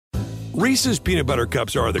Reese's Peanut Butter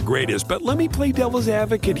Cups are the greatest, but let me play devil's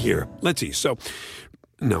advocate here. Let's see. So,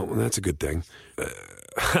 no, that's a good thing.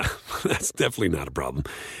 That's definitely not a problem.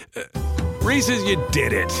 Reese's, you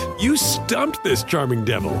did it. You stumped this charming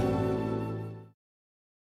devil.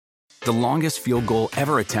 The longest field goal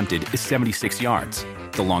ever attempted is 76 yards.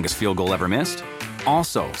 The longest field goal ever missed?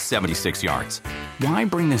 Also 76 yards. Why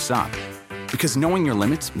bring this up? Because knowing your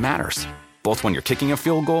limits matters, both when you're kicking a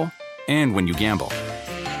field goal and when you gamble.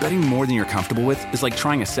 Betting more than you're comfortable with is like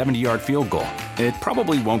trying a 70-yard field goal. It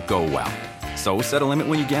probably won't go well. So set a limit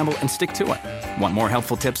when you gamble and stick to it. Want more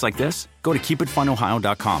helpful tips like this? Go to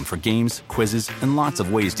keepitfunohio.com for games, quizzes, and lots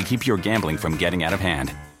of ways to keep your gambling from getting out of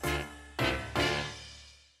hand.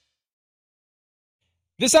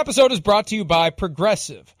 This episode is brought to you by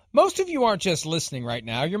Progressive. Most of you aren't just listening right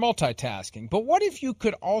now, you're multitasking. But what if you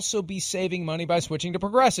could also be saving money by switching to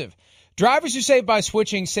Progressive? Drivers who save by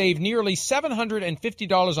switching save nearly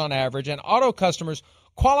 $750 on average, and auto customers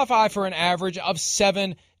qualify for an average of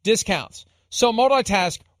 7 discounts. So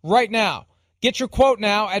multitask right now. Get your quote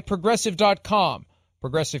now at Progressive.com.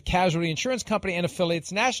 Progressive Casualty Insurance Company and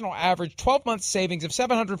affiliates. National average 12-month savings of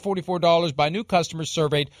 $744 by new customers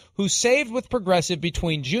surveyed who saved with Progressive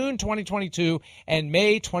between June 2022 and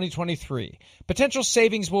May 2023. Potential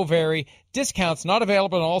savings will vary. Discounts not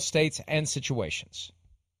available in all states and situations.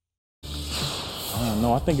 I don't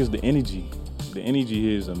know. I think it's the energy. The energy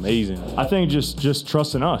here is amazing. I think just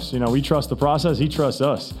trusting us. You know, we trust the process. He trusts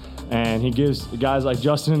us. And he gives guys like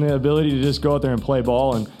Justin the ability to just go out there and play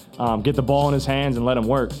ball and get the ball in his hands and let him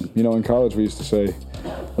work. You know, in college we used to say,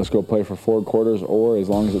 let's go play for 4 quarters or as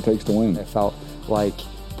long as it takes to win. I felt like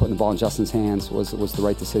putting the ball in Justin's hands was the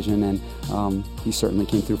right decision, and he certainly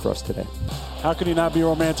came through for us today. How can you not be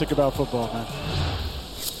romantic about football, man?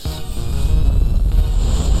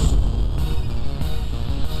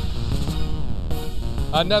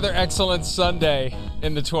 Another excellent Sunday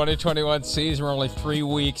in the 2021 season. We're only 3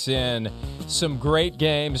 weeks in. Some great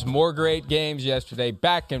games, more great games yesterday,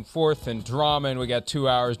 back and forth and drama, and we got 2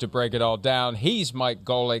 hours to break it all down. He's Mike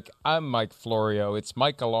Golick. I'm Mike Florio. It's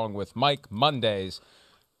Mike along with Mike Mondays,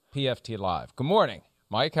 PFT Live. Good morning,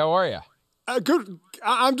 Mike. How are you? Good.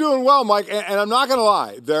 I'm doing well, Mike, and I'm not going to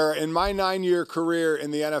lie. There, in my 9-year career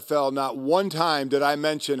in the NFL, not one time did I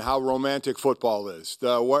mention how romantic football is.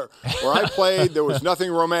 Where I played, there was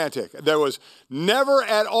nothing romantic. There was never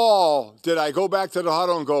at all did I go back to the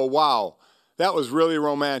huddle and go, wow, that was really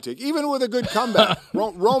romantic. Even with a good comeback,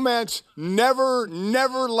 romance never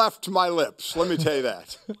left my lips. Let me tell you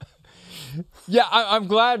that. Yeah, I'm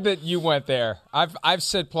glad that you went there. I've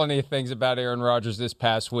said plenty of things about Aaron Rodgers this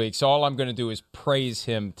past week, so all I'm going to do is praise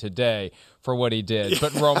him today for what he did.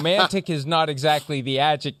 But romantic is not exactly the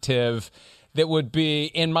adjective that would be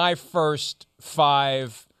in my first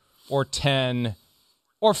 5 or 10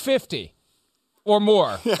 or 50 or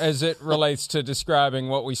more as it relates to describing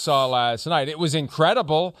what we saw last night. It was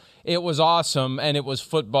incredible, it was awesome, and it was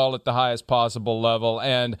football at the highest possible level.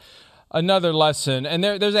 And another lesson, and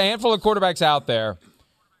there's a handful of quarterbacks out there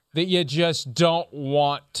that you just don't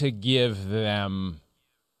want to give them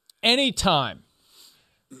any time,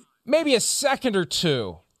 maybe a second or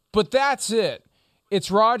two, but that's it.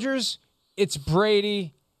 It's Rodgers, it's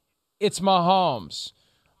Brady, it's Mahomes.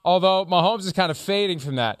 Although Mahomes is kind of fading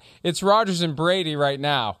from that. It's Rodgers and Brady right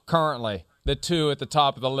now, currently, the two at the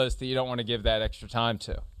top of the list that you don't want to give that extra time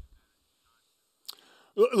to.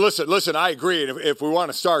 Listen, I agree. And if we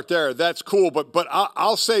want to start there, that's cool. But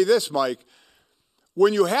I'll say this, Mike.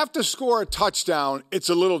 When you have to score a touchdown, it's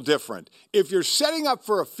a little different. If you're setting up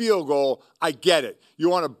for a field goal, I get it. You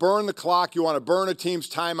want to burn the clock. You want to burn a team's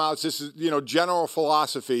timeouts. This is, general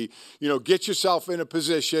philosophy. Get yourself in a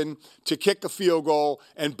position to kick a field goal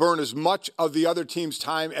and burn as much of the other team's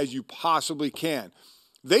time as you possibly can.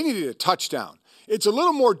 They needed a touchdown. It's a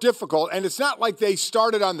little more difficult, and it's not like they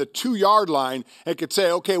started on the 2-yard line and could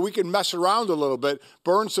say, okay, we can mess around a little bit,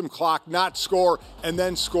 burn some clock, not score, and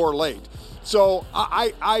then score late. So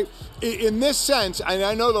I in this sense, and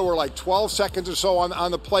I know there were like 12 seconds or so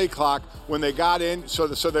on the play clock when they got in, so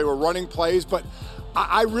they were running plays, but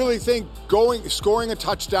I really think scoring a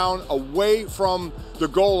touchdown away from the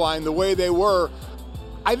goal line the way they were,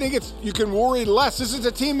 I think you can worry less. This is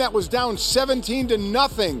a team that was down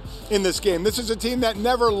 17-0 in this game. This is a team that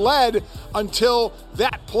never led until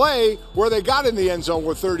that play where they got in the end zone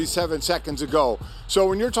with 37 seconds ago. So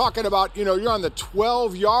when you're talking about, you're on the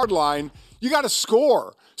 12-yard line, you got to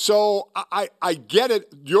score. So I get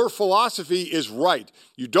it. Your philosophy is right.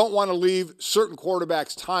 You don't want to leave certain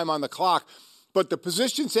quarterbacks time on the clock. But the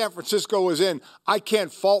position San Francisco was in, I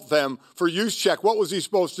can't fault them for Juszczyk. What was he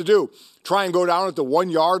supposed to do? Try and go down at the 1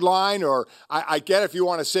 yard line? Or I get if you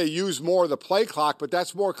want to say use more of the play clock, but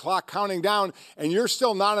that's more clock counting down, and you're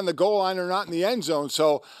still not in the goal line or not in the end zone.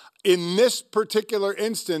 So in this particular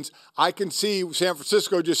instance, I can see San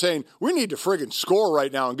Francisco just saying, we need to friggin' score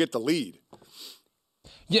right now and get the lead.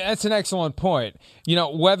 Yeah, that's an excellent point.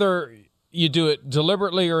 Whether you do it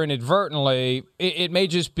deliberately or inadvertently, it may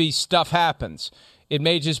just be stuff happens. It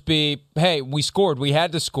may just be, hey, we scored. We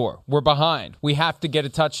had to score. We're behind. We have to get a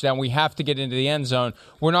touchdown. We have to get into the end zone.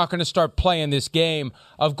 We're not going to start playing this game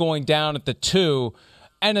of going down at the 2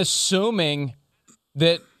 and assuming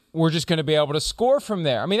that we're just going to be able to score from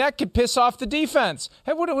there. I mean, that could piss off the defense.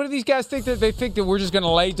 Hey, what do these guys think? That they think that we're just going to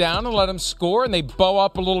lay down and let them score, and they bow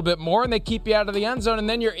up a little bit more, and they keep you out of the end zone, and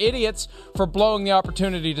then you're idiots for blowing the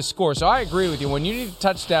opportunity to score. So I agree with you. When you need a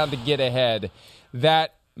touchdown to get ahead,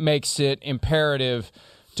 that makes it imperative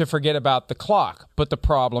to forget about the clock. But the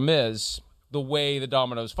problem is, the way the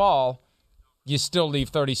dominoes fall, you still leave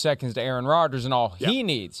 30 seconds to Aaron Rodgers, and all he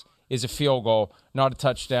needs is a field goal, not a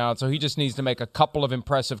touchdown. So he just needs to make a couple of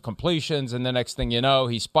impressive completions, and the next thing you know,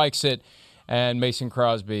 he spikes it, and Mason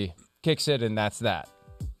Crosby kicks it, and that's that.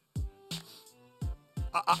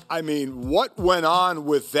 I mean, what went on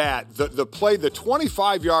with that? The play, the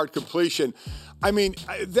 25-yard completion, I mean,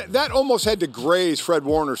 that almost had to graze Fred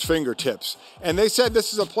Warner's fingertips. And they said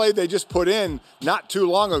this is a play they just put in not too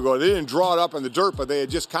long ago. They didn't draw it up in the dirt, but they had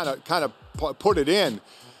just kind of put it in.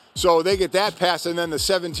 So they get that pass, and then the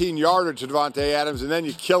 17-yarder to Davante Adams, and then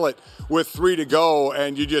you kill it with 3 to go,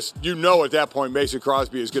 and you know at that point Mason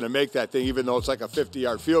Crosby is going to make that thing, even though it's like a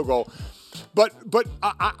 50-yard field goal. But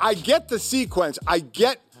I get the sequence. I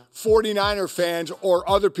get 49er fans or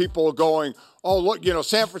other people going, oh, look,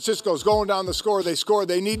 San Francisco's going down the score. They scored.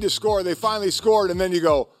 They need to score. They finally scored. And then you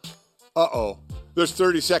go, uh-oh. There's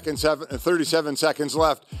 37 seconds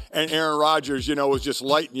left, and Aaron Rodgers, was just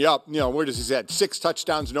lighting you up. Where does he had 6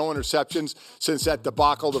 touchdowns, no interceptions since that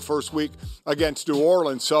debacle the first week against New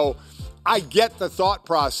Orleans. So I get the thought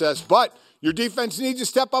process, but your defense needs to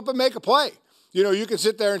step up and make a play. You can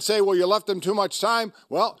sit there and say, well, you left them too much time.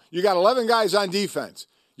 Well, you got 11 guys on defense.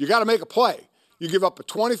 You got to make a play. You give up a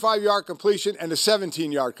 25-yard completion and a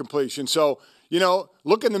 17-yard completion. So,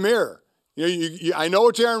 look in the mirror. I know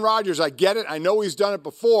it's Aaron Rodgers. I get it. I know he's done it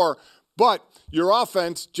before. But your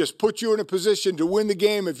offense just puts you in a position to win the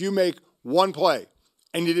game if you make one play,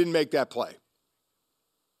 and you didn't make that play.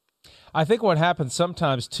 I think what happens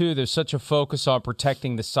sometimes, too, there's such a focus on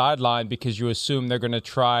protecting the sideline because you assume they're going to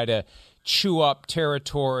try to chew up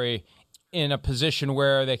territory in a position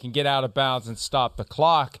where they can get out of bounds and stop the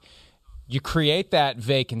clock. You create that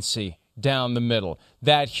vacancy down the middle,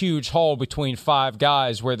 that huge hole between 5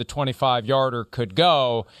 guys where the 25-yarder could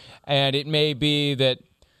go, and it may be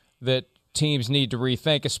that teams need to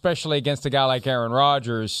rethink, especially against a guy like Aaron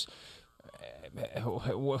Rodgers.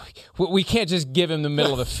 We can't just give him the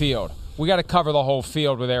middle of the field. We got to cover the whole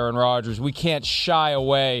field with Aaron Rodgers. We can't shy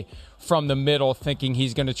away from the middle thinking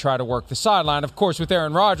he's going to try to work the sideline. Of course, with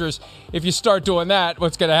Aaron Rodgers, if you start doing that,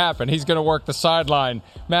 what's going to happen? He's going to work the sideline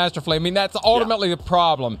masterfully. I mean, that's ultimately the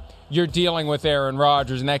problem. You're dealing with Aaron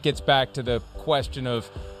Rodgers, and that gets back to the question of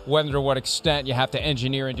whether to what extent you have to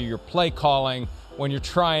engineer into your play calling when you're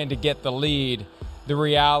trying to get the lead, the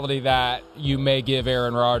reality that you may give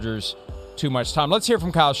Aaron Rodgers too much time. Let's hear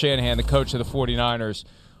from Kyle Shanahan, the coach of the 49ers,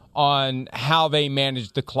 on how they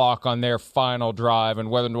managed the clock on their final drive and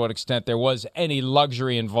whether to what extent there was any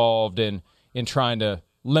luxury involved in trying to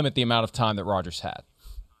limit the amount of time that Rodgers had.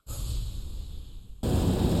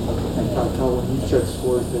 When Juszczyk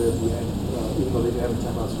scored there at the end, even though they didn't have a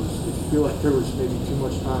timeout, did you feel like there was maybe too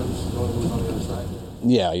much time just knowing who was on the other side?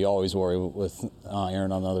 Yeah, you always worry with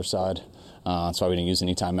Aaron on the other side. That's why we didn't use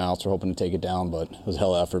any timeouts. We're hoping to take it down, but it was a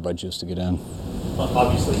hell of effort by Juice to get in.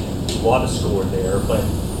 Obviously, you want to score there, but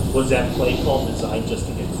was that play call designed just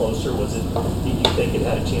to get closer? Did you think it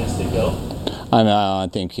had a chance to go? I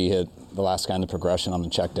think he hit the last guy in the progression on the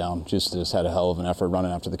check down. Just had a hell of an effort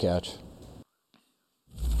running after the catch.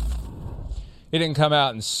 He didn't come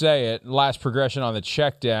out and say it. Last progression on the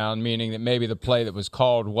check down, meaning that maybe the play that was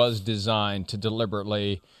called was designed to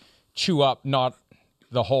deliberately chew up not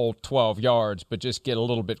the whole 12 yards, but just get a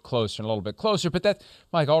little bit closer and a little bit closer. But that,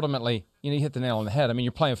 Mike, ultimately, you hit the nail on the head. I mean,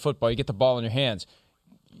 you're playing football. You get the ball in your hands.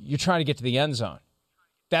 You're trying to get to the end zone.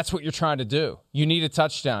 That's what you're trying to do. You need a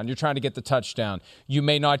touchdown. You're trying to get the touchdown. You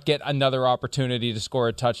may not get another opportunity to score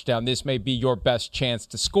a touchdown. This may be your best chance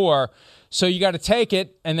to score. So you got to take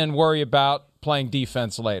it and then worry about playing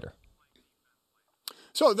defense later.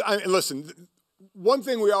 So, listen, one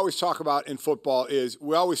thing we always talk about in football is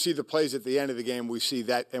we always see the plays at the end of the game. We see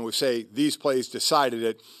that, and we say these plays decided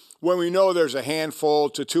it. When we know there's a handful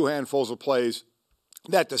to 2 handfuls of plays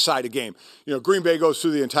that decide a game. Green Bay goes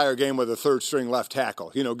through the entire game with a third-string left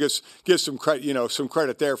tackle. Gives some credit, some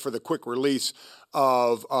credit there for the quick release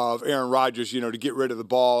of Aaron Rodgers, to get rid of the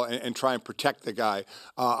ball and try and protect the guy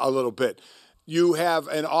a little bit. You have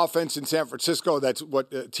an offense in San Francisco that's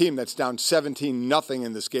a team that's down 17-0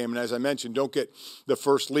 in this game, and as I mentioned, don't get the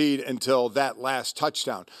first lead until that last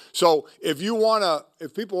touchdown. So if people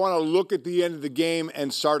want to look at the end of the game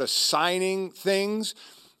and start assigning things,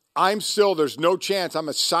 there's no chance I'm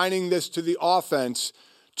assigning this to the offense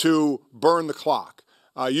to burn the clock.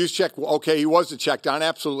 Juszczyk, okay, he was a check down,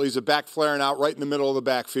 absolutely. He's a back flaring out right in the middle of the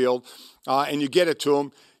backfield, and you get it to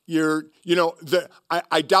him.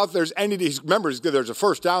 I doubt there's any. Remember, there's a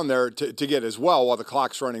first down there to get as well while the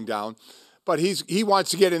clock's running down, but he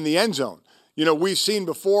wants to get in the end zone. We've seen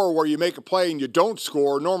before where you make a play and you don't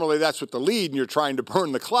score. Normally, that's with the lead, and you're trying to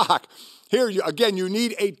burn the clock. Here, you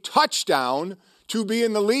need a touchdown to be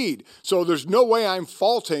in the lead. So there's no way I'm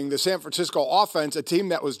faulting the San Francisco offense, a team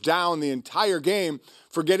that was down the entire game,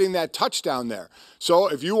 for getting that touchdown there. So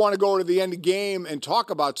if you want to go to the end of the game and talk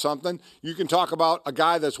about something, you can talk about a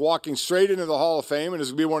guy that's walking straight into the Hall of Fame and is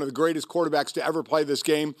going to be one of the greatest quarterbacks to ever play this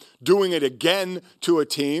game, doing it again to a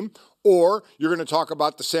team, or you're going to talk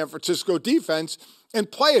about the San Francisco defense and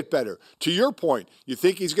play it better. To your point, you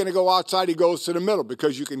think he's going to go outside, he goes to the middle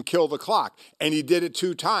because you can kill the clock, and he did it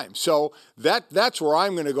 2 times. So that's where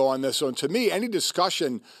I'm going to go on this one. To me, any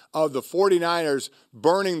discussion of the 49ers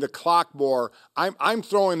burning the clock more, I'm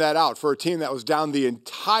throwing that out for a team that was down the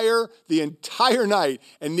entire night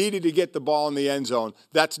and needed to get the ball in the end zone.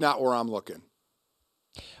 That's not where I'm looking.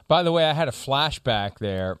 By the way, I had a flashback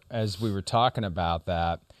there as we were talking about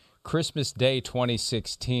that. Christmas Day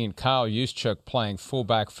 2016, Kyle Juszczyk, playing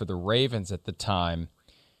fullback for the Ravens at the time,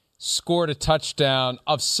 scored a touchdown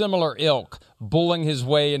of similar ilk, bulling his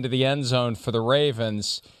way into the end zone for the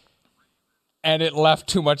Ravens, and it left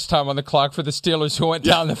too much time on the clock for the Steelers, who went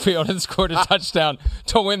down the field and scored a touchdown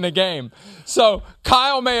to win the game. So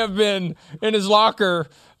Kyle may have been in his locker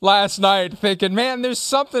last night thinking, man, there's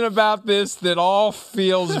something about this that all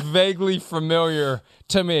feels vaguely familiar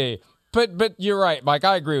to me. But you're right, Mike.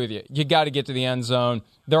 I agree with you. You got to get to the end zone.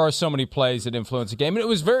 There are so many plays that influence the game. And it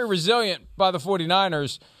was very resilient by the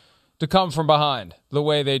 49ers to come from behind the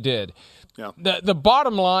way they did. Yeah. The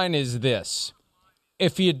bottom line is this.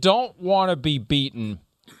 If you don't want to be beaten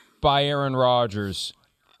by Aaron Rodgers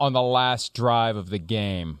on the last drive of the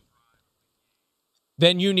game,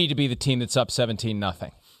 then you need to be the team that's up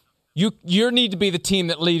 17-0. You need to be the team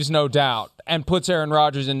that leaves no doubt and puts Aaron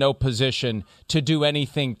Rodgers in no position to do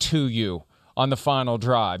anything to you on the final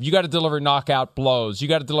drive. You got to deliver knockout blows. You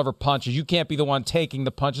got to deliver punches. You can't be the one taking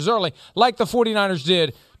the punches early, like the 49ers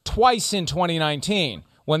did twice in 2019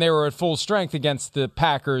 when they were at full strength against the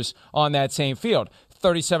Packers on that same field.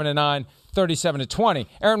 37-9, 37-20.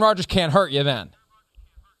 Aaron Rodgers can't hurt you then.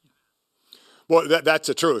 Well, that's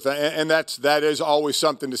the truth, and that is always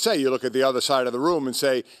something to say. You look at the other side of the room and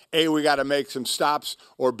say, A, we got to make some stops,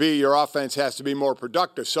 or B, your offense has to be more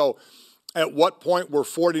productive. So at what point were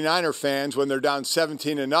 49er fans, when they're down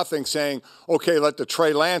 17-0, saying, okay, let the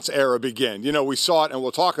Trey Lance era begin? We saw it, and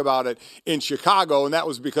we'll talk about it, in Chicago, and that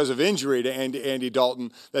was because of injury to Andy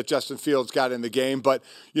Dalton that Justin Fields got in the game. But,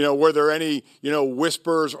 were there any,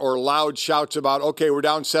 whispers or loud shouts about, okay, we're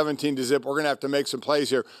down 17-0, we're going to have to make some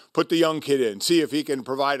plays here, put the young kid in, see if he can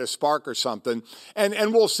provide a spark or something,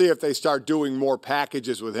 and we'll see if they start doing more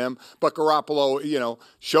packages with him. But Garoppolo,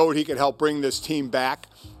 showed he could help bring this team back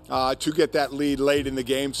to get that lead late in the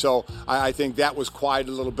game. So I think that was quiet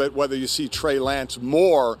a little bit. Whether you see Trey Lance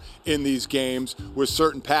more in these games with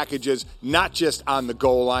certain packages, not just on the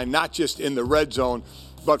goal line, not just in the red zone,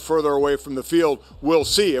 but further away from the field, we'll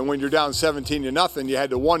see. And when you're down 17-0, you had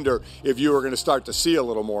to wonder if you were going to start to see a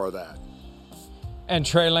little more of that. And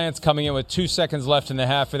Trey Lance coming in with 2 seconds left in the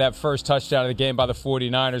half for that first touchdown of the game by the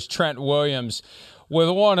 49ers. Trent Williams with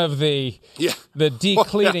one of the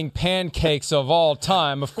decleating pancakes of all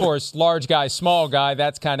time. Of course, large guy, small guy,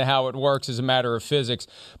 that's kind of how it works as a matter of physics.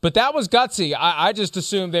 But that was gutsy. I just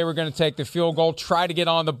assumed they were going to take the field goal, try to get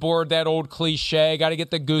on the board, that old cliche, got to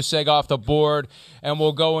get the goose egg off the board, and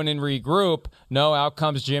we'll go in and regroup. No, out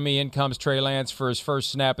comes Jimmy, in comes Trey Lance for his first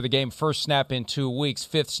snap of the game, first snap in 2 weeks,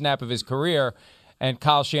 5th snap of his career, and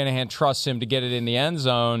Kyle Shanahan trusts him to get it in the end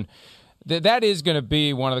zone. That is going to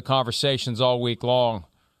be one of the conversations all week long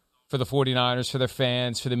for the 49ers, for their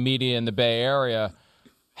fans, for the media in the Bay Area.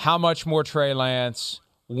 How much more Trey Lance?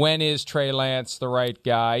 when is Trey Lance the right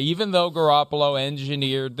guy? Even though Garoppolo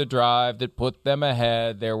engineered the drive that put them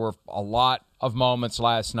ahead, there were a lot of moments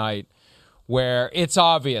last night where it's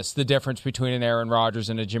obvious the difference between an Aaron Rodgers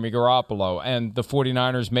and a Jimmy Garoppolo. And the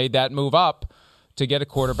 49ers made that move up to get a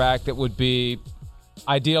quarterback that would be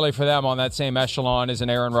ideally for them on that same echelon as an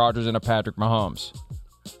Aaron Rodgers and a Patrick Mahomes.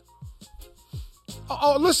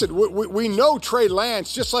 Oh, listen, we know Trey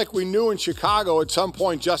Lance, just like we knew in Chicago at some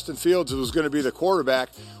point Justin Fields was going to be the quarterback,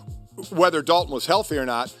 whether Dalton was healthy or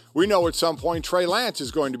not. We know at some point Trey Lance is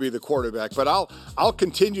going to be the quarterback. But I'll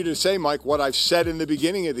continue to say, Mike, what I've said in the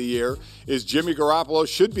beginning of the year is Jimmy Garoppolo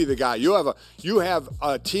should be the guy. You have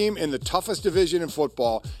a team in the toughest division in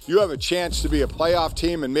football. You have a chance to be a playoff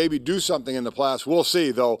team and maybe do something in the playoffs. We'll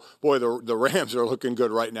see, though. Boy, the Rams are looking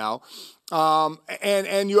good right now.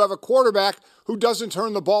 And you have a quarterback who doesn't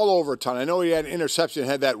turn the ball over a ton. I know he had an interception,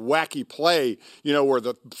 had that wacky play, where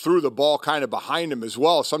threw the ball kind of behind him as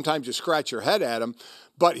well. Sometimes you scratch your head at him.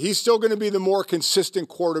 But he's still going to be the more consistent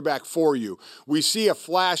quarterback for you. We see a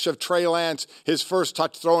flash of Trey Lance, his first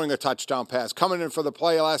touch, throwing a touchdown pass, coming in for the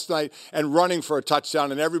play last night and running for a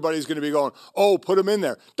touchdown, and everybody's going to be going, oh, put him in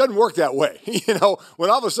there. Doesn't work that way.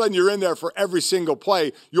 When all of a sudden you're in there for every single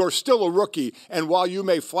play, you're still a rookie, and while you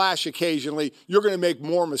may flash occasionally, you're going to make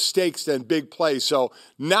more mistakes than big plays. So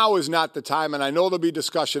now is not the time, and I know there'll be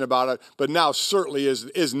discussion about it, but now certainly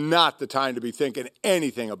is not the time to be thinking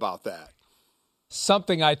anything about that.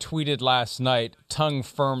 Something I tweeted last night, tongue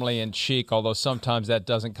firmly in cheek, although sometimes that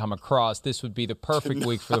doesn't come across. This would be the perfect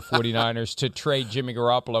week for the 49ers to trade Jimmy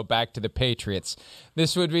Garoppolo back to the Patriots.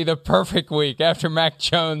 This would be the perfect week after Mac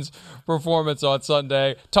Jones' performance on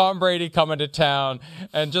Sunday, Tom Brady coming to town,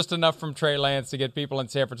 and just enough from Trey Lance to get people in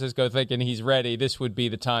San Francisco thinking he's ready. This would be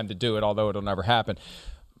the time to do it, although it'll never happen.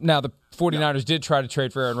 Now, the 49ers did try to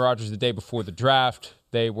trade for Aaron Rodgers the day before the draft.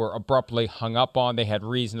 They were abruptly hung up on. They had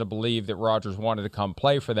reason to believe that Rodgers wanted to come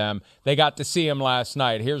play for them. They got to see him last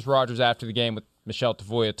night. Here's Rodgers after the game with Michelle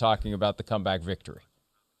Tafoya talking about the comeback victory.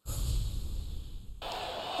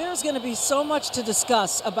 There's going to be so much to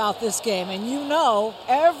discuss about this game, and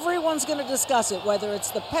everyone's going to discuss it, whether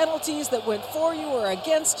it's the penalties that went for you or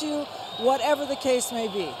against you, whatever the case may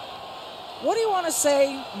be. What do you want to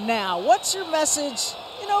say now? What's your message?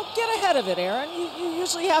 Get ahead of it, Aaron. You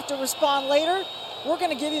usually have to respond later. We're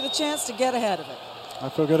going to give you the chance to get ahead of it. I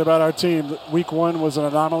feel good about our team. Week 1 was an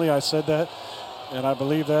anomaly. I said that, and I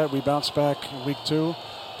believe that. We bounced back in week 2,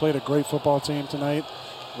 played a great football team tonight,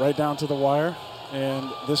 right down to the wire, and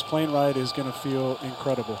this plane ride is going to feel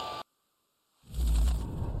incredible.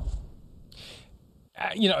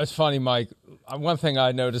 It's funny, Mike. One thing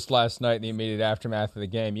I noticed last night in the immediate aftermath of the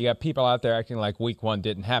game, you got people out there acting like week 1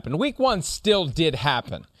 didn't happen. Week 1 still did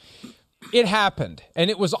happen. It happened, and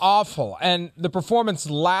it was awful. And the performance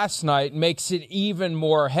last night makes it even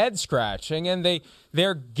more head-scratching, and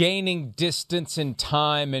they're gaining distance and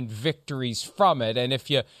time and victories from it. And if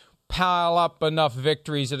you pile up enough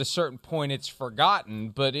victories, at a certain point it's forgotten,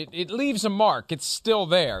 but it leaves a mark. It's still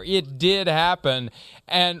there. It did happen,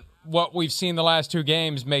 and what we've seen the last 2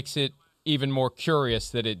 games makes it even more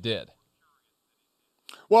curious that it did.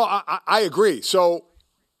 Well, I agree. So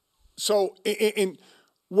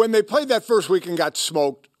when they played that first week and got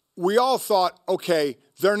smoked, we all thought, okay,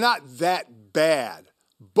 they're not that bad,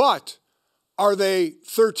 but are they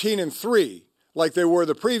 13-3 like they were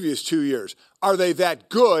the previous 2 years? Are they that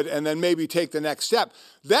good and then maybe take the next step?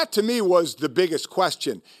 That to me was the biggest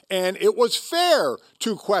question, and it was fair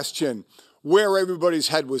to question where everybody's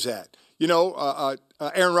head was at.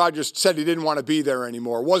 Aaron Rodgers said he didn't want to be there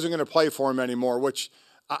anymore, wasn't going to play for him anymore, which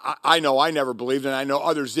I know I never believed, and I know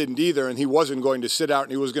others didn't either, and he wasn't going to sit out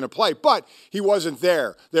and he was going to play, but he wasn't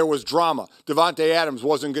there. There was drama. Davante Adams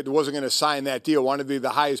wasn't going to sign that deal, wanted to be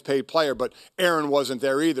the highest paid player, but Aaron wasn't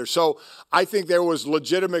there either. So I think there was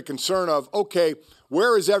legitimate concern of, okay,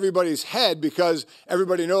 where is everybody's head? Because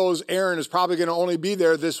everybody knows Aaron is probably going to only be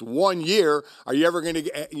there this 1 year. Are you ever going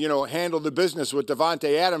to, handle the business with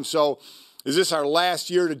Davante Adams? So is this our last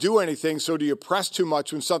year to do anything? So do you press too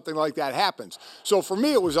much when something like that happens? So for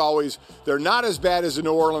me, it was always, they're not as bad as the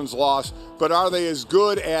New Orleans loss, but are they as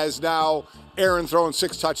good as now Aaron throwing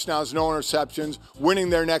 6 touchdowns, no interceptions, winning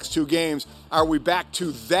their next 2 games? Are we back to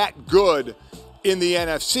that good in the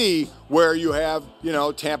NFC where you have,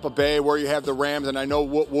 Tampa Bay, where you have the Rams, and I know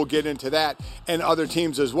we'll get into that, and other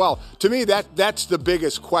teams as well. To me, that's the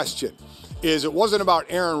biggest question. It wasn't about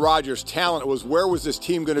Aaron Rodgers' talent. It was, where was this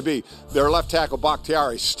team going to be? Their left tackle,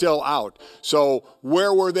 Bakhtiari, still out. So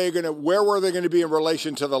where were they going to be in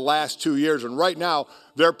relation to the last 2 years? And right now,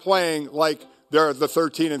 they're playing like they're the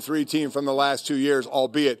 13-3 team from the last 2 years,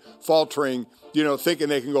 albeit faltering, thinking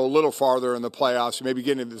they can go a little farther in the playoffs, maybe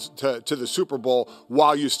getting to the Super Bowl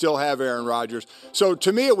while you still have Aaron Rodgers. So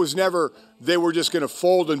to me, it was never they were just going to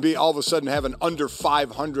fold and be all of a sudden have an under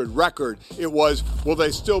 500 record. It was, will they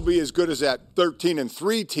still be as good as that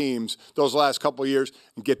 13-3 teams those last couple of years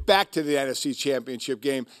and get back to the NFC Championship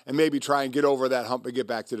game and maybe try and get over that hump and get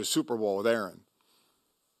back to the Super Bowl with Aaron?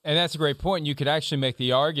 And that's a great point. You could actually make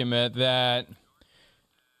the argument that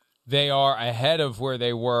they are ahead of where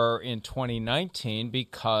they were in 2019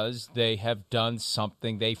 because they have done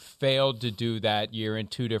something they failed to do that year in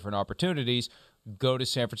two different opportunities, go to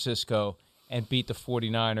San Francisco and beat the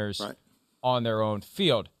 49ers on their own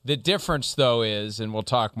field. The difference, though, is, and we'll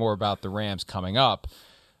talk more about the Rams coming up,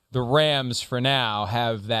 the Rams for now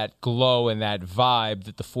have that glow and that vibe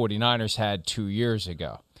that the 49ers had 2 years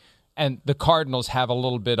ago. And the Cardinals have a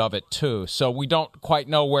little bit of it, too. So we don't quite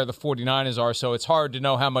know where the 49ers are, so it's hard to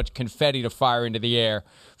know how much confetti to fire into the air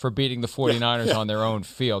for beating the 49ers on their own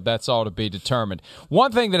field. That's all to be determined.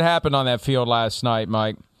 One thing that happened on that field last night,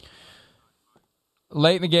 Mike,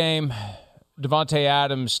 late in the game, Davante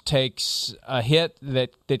Adams takes a hit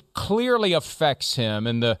that clearly affects him,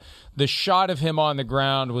 and the shot of him on the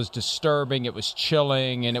ground was disturbing, it was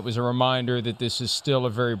chilling, and it was a reminder that this is still a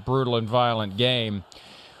very brutal and violent game.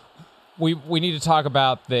 We need to talk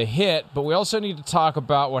about the hit, but we also need to talk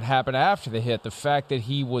about what happened after the hit, the fact that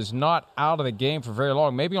he was not out of the game for very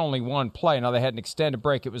long, maybe only one play. Now, they had an extended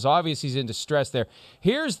break. It was obvious he's in distress there.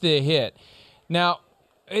 Here's the hit. Now,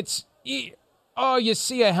 you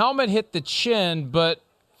see a helmet hit the chin, but,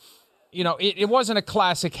 it wasn't a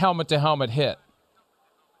classic helmet-to-helmet hit.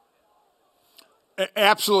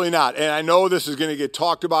 Absolutely not. And I know this is going to get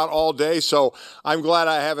talked about all day, so I'm glad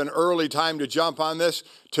I have an early time to jump on this.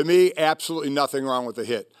 To me, absolutely nothing wrong with the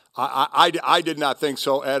hit. I did not think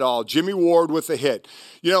so at all. Jimmy Ward with the hit.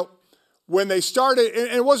 When they started,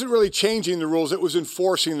 and it wasn't really changing the rules, it was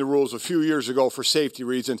enforcing the rules a few years ago for safety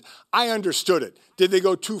reasons. I understood it. Did they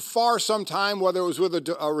go too far sometime, whether it was with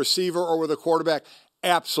a receiver or with a quarterback?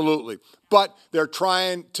 Absolutely. But they're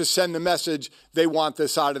trying to send the message they want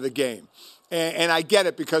this out of the game. And I get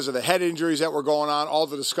it because of the head injuries that were going on, all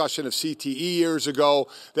the discussion of CTE years ago,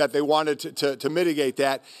 that they wanted to mitigate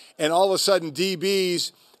that. And all of a sudden,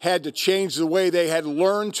 DBs had to change the way they had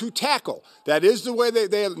learned to tackle. That is the way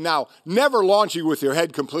they now, never launching with your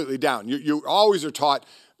head completely down. You always are taught,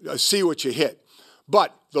 see what you hit.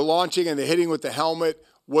 But the launching and the hitting with the helmet,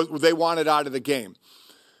 they wanted out of the game.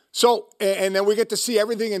 So, and then we get to see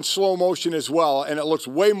everything in slow motion as well, and it looks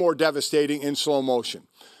way more devastating in slow motion.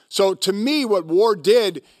 So to me, what Ward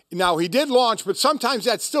did, now he did launch, but sometimes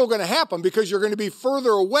that's still going to happen because you're going to be further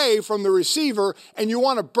away from the receiver and you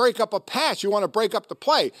want to break up a pass. You want to break up the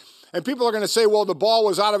play. And people are going to say, well, the ball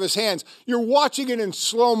was out of his hands. You're watching it in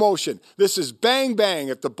slow motion. This is bang, bang.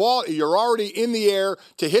 If the ball, you're already in the air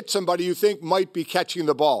to hit somebody you think might be catching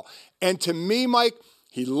the ball. And to me, Mike,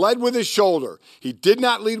 he led with his shoulder. He did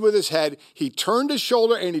not lead with his head. He turned his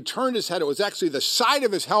shoulder and he turned his head. It was actually the side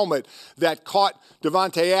of his helmet that caught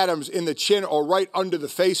Davante Adams in the chin or right under the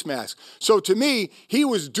face mask. So to me, he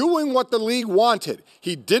was doing what the league wanted.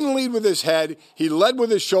 He didn't lead with his head. He led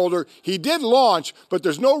with his shoulder. He did launch, but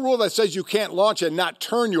there's no rule that says you can't launch and not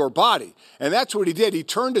turn your body. And that's what he did. He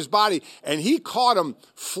turned his body and he caught him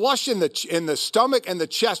flush in the stomach and the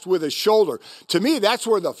chest with his shoulder. To me, that's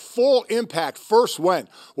where the full impact first went,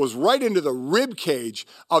 was right into the rib cage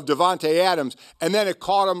of Davante Adams, and then it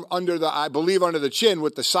caught him under the chin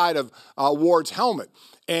with the side of Ward's helmet.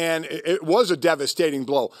 And it was a devastating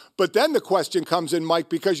blow. But then the question comes in, Mike,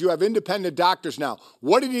 because you have independent doctors now.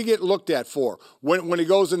 What did he get looked at for? When he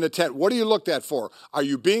goes in the tent, what are you looked at for? Are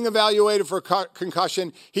you being evaluated for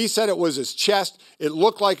concussion? He said it was his chest. It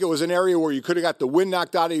looked like it was an area where you could have got the wind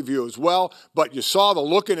knocked out of you as well, but you saw the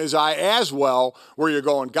look in his eye as well, where you're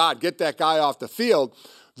going, God, get that guy off the field.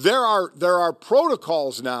 There are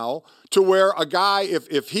protocols now to where a guy,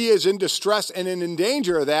 if he is in distress and in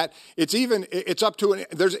danger of that, it's up to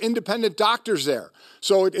there's independent doctors there.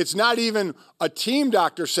 So it's not even a team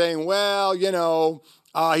doctor saying, well,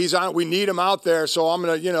 he's on. We need him out there, so I'm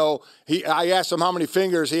gonna, I asked him how many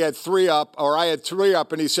fingers he had, 3 up, or I had 3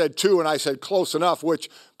 up, and he said 2, and I said close enough. Which,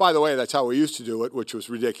 by the way, that's how we used to do it, which was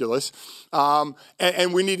ridiculous.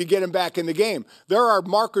 And we need to get him back in the game. There are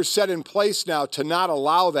markers set in place now to not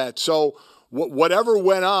allow that. So whatever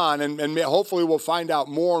went on, and hopefully we'll find out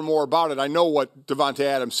more and more about it. I know what Davante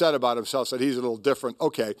Adams said about himself, said he's a little different.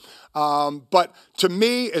 Okay. But to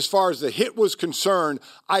me, as far as the hit was concerned,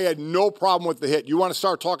 I had no problem with the hit. You want to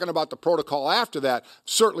start talking about the protocol after that,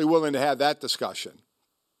 certainly willing to have that discussion.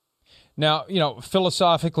 Now,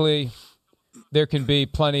 philosophically, there can be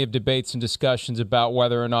plenty of debates and discussions about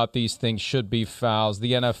whether or not these things should be fouls.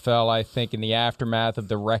 The NFL, I think, in the aftermath of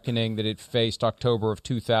the reckoning that it faced October of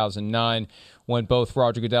 2009, when both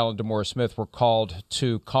Roger Goodell and DeMaurice Smith were called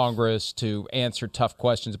to Congress to answer tough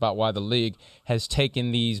questions about why the league has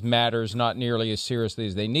taken these matters not nearly as seriously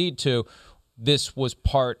as they need to, this was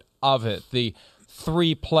part of it. The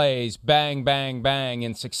 3 plays, bang, bang, bang,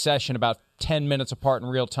 in succession about 10 minutes apart in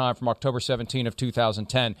real time from October 17 of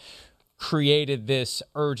 2010 created this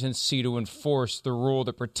urgency to enforce the rule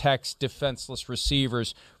that protects defenseless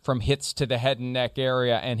receivers from hits to the head and neck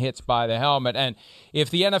area and hits by the helmet. And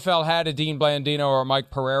if the NFL had a Dean Blandino or a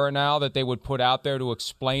Mike Pereira now that they would put out there to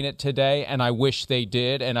explain it today, and I wish they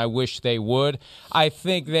did, and I wish they would, I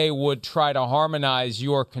think they would try to harmonize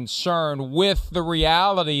your concern with the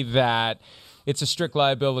reality that it's a strict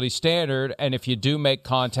liability standard, and if you do make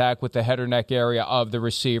contact with the head or neck area of the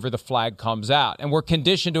receiver, the flag comes out. And we're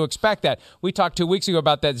conditioned to expect that. We talked 2 weeks ago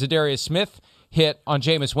about that Zadarius Smith hit on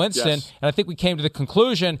Jameis Winston, Yes. and I think we came to the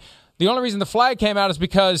conclusion the only reason the flag came out is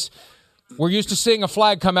because we're used to seeing a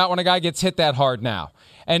flag come out when a guy gets hit that hard now.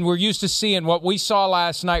 And we're used to seeing what we saw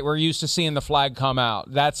last night. We're used to seeing the flag come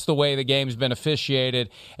out. That's the way the game's been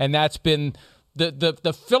officiated, and that's been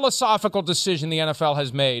the philosophical decision the NFL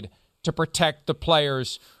has made to protect the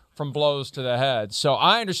players from blows to the head. So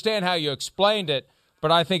I understand how you explained it,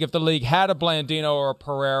 but I think if the league had a Blandino or a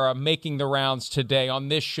Pereira making the rounds today on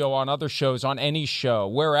this show, on other shows, on any show,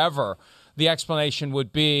 wherever, the explanation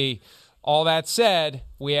would be, all that said,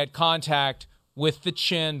 we had contact with the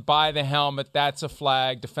chin by the helmet. That's a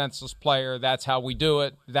flag. Defenseless player. That's how we do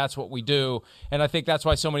it. That's what we do. And I think that's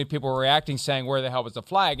why so many people were reacting saying, where the hell was the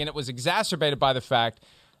flag? And it was exacerbated by the fact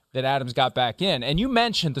that Adams got back in. And you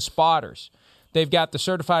mentioned the spotters. They've got the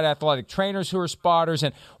certified athletic trainers who are spotters.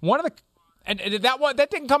 And one of the that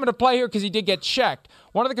didn't come into play here because he did get checked.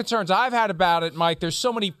 One of the concerns I've had about it, Mike, there's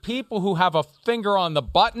so many people who have a finger on the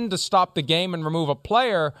button to stop the game and remove a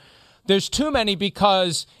player. There's too many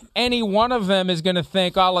because any one of them is going to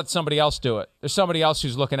think, I'll let somebody else do it. There's somebody else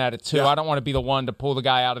who's looking at it too. Yeah. I don't want to be the one to pull the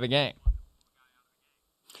guy out of the game.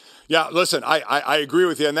 Yeah, listen, I agree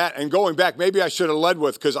with you on that. And going back, maybe I should have led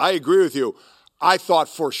with, because I agree with you, I thought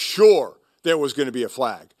for sure there was going to be a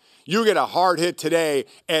flag. You get a hard hit today,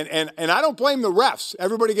 and I don't blame the refs.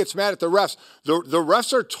 Everybody gets mad at the refs. The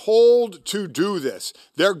refs are told to do this.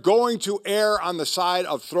 They're going to err on the side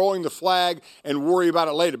of throwing the flag and worry about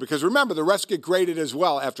it later. Because remember, the refs get graded as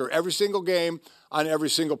well. After every single game, on every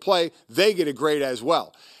single play, they get a grade as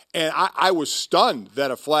well. And I was stunned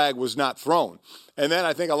that a flag was not thrown. And then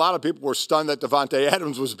I think a lot of people were stunned that Davante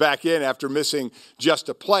Adams was back in after missing just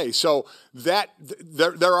a play. So that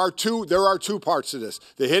there are two parts to this.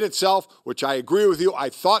 The hit itself, which I agree with you, I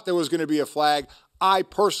thought there was going to be a flag. I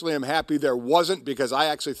personally am happy there wasn't, because I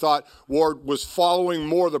actually thought Ward was following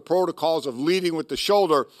more of the protocols of leading with the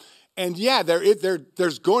shoulder. And yeah,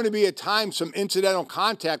 there's going to be at times some incidental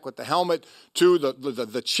contact with the helmet to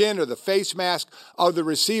the chin or the face mask of the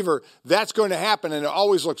receiver. That's going to happen, and it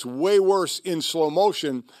always looks way worse in slow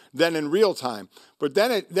motion than in real time. But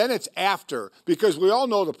then it's after, because we all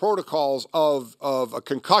know the protocols of a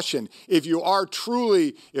concussion. If you are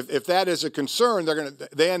truly, if that is a concern,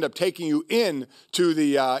 they end up taking you into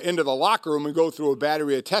the locker room and go through a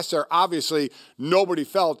battery of tests there. Obviously, nobody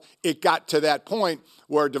felt it got to that point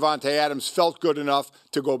where Davante Adams felt good enough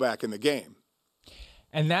to go back in the game.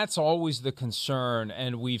 And that's always the concern,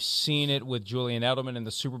 and we've seen it with Julian Edelman in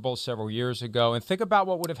the Super Bowl several years ago. And think about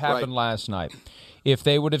what would have happened last night if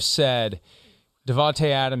they would have said, Davante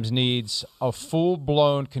Adams needs a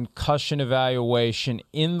full-blown concussion evaluation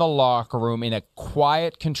in the locker room in a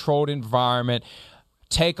quiet, controlled environment.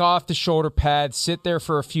 Take off the shoulder pad, sit there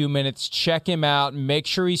for a few minutes, check him out, make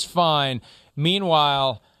sure he's fine.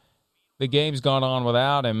 Meanwhile, the game's gone on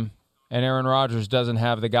without him, and Aaron Rodgers doesn't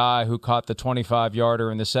have the guy who caught the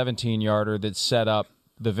 25-yarder and the 17-yarder that set up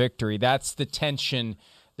the victory. That's the tension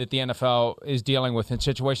that the NFL is dealing with in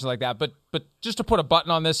situations like that. But just to put a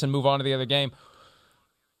button on this and move on to the other game,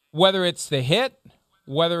 whether it's the hit,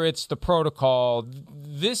 whether it's the protocol,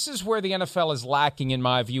 this is where the NFL is lacking, in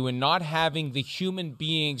my view, in not having the human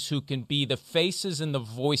beings who can be the faces and the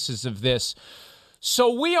voices of this.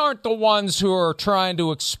 So we aren't the ones who are trying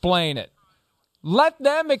to explain it. Let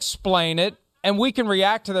them explain it, and we can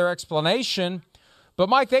react to their explanation. But,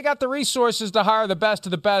 Mike, they got the resources to hire the best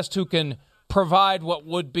of the best who can provide what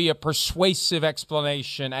would be a persuasive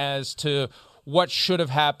explanation as to what should have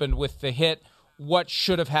happened with the hit, what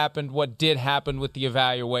should have happened, what did happen with the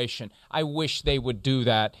evaluation. I wish they would do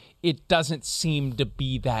that. It doesn't seem to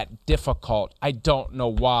be that difficult. I don't know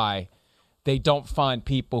why they don't find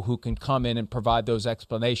people who can come in and provide those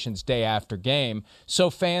explanations day after game. So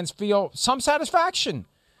fans feel some satisfaction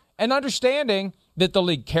and understanding that the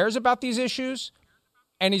league cares about these issues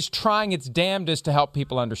and is trying its damnedest to help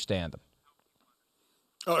people understand them.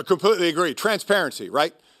 I completely agree. Transparency,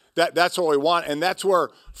 right? That's what we want, and that's where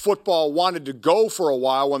football wanted to go for a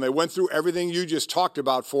while when they went through everything you just talked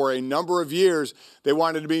about for a number of years. They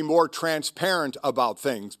wanted to be more transparent about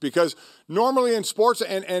things because normally in sports,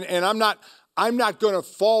 and I'm not going to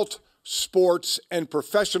fault sports and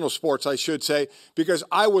professional sports, I should say, because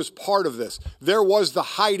I was part of this. There was the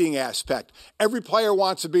hiding aspect. Every player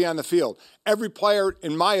wants to be on the field. Every player,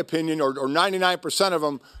 in my opinion, or 99% of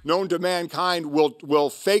them, known to mankind, will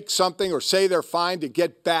fake something or say they're fine to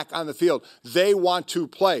get back on the field. They want to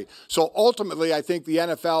play. So ultimately, I think the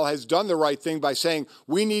NFL has done the right thing by saying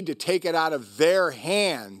we need to take it out of their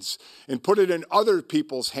hands and put it in other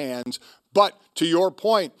people's hands. But to your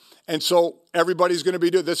point, and so everybody's going to be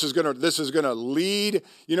doing this is going to lead,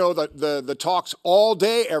 the talks all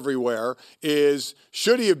day everywhere is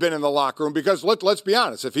should he have been in the locker room? Because let's be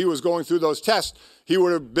honest, if he was going through those tests, he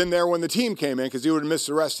would have been there when the team came in because he would have missed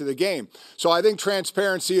the rest of the game. So I think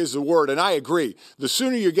transparency is the word, and I agree. The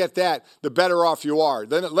sooner you get that, the better off you are.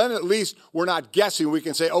 Then at least we're not guessing. We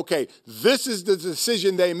can say, okay, this is the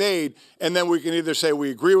decision they made, and then we can either say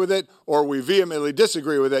we agree with it or we vehemently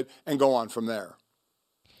disagree with it and go on from there.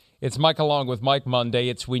 It's Mike Along with Mike Monday.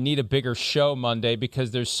 It's We Need a Bigger Show Monday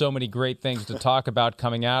because there's so many great things to talk about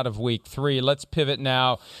coming out of Week 3. Let's pivot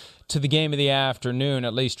now to the game of the afternoon,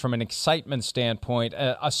 at least from an excitement standpoint,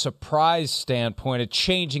 a surprise standpoint, a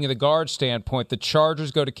changing of the guard standpoint. The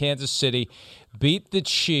Chargers go to Kansas City, beat the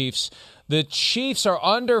Chiefs. The Chiefs are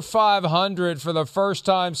under 500 for the first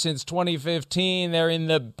time since 2015. They're in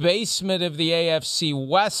the basement of the AFC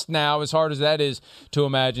West now, as hard as that is to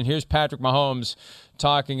imagine. Here's Patrick Mahomes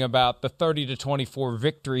talking about the 30-24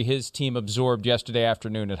 victory his team absorbed yesterday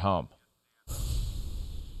afternoon at home.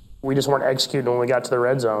 We just weren't executing when we got to the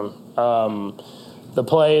red zone. The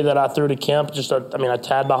play that I threw to Kemp, I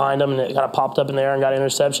tabbed behind him and it kind of popped up in the air and got an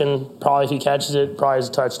interception. Probably if he catches it, probably is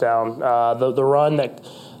a touchdown. The run that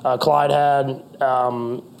Clyde had,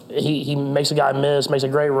 he makes a guy miss, makes a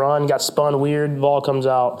great run, got spun weird, ball comes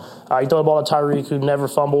out. You throw the ball to Tyreek, who never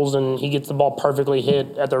fumbles, and he gets the ball perfectly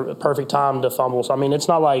hit at the perfect time to fumble. So, it's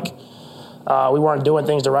not like we weren't doing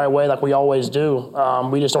things the right way like we always do.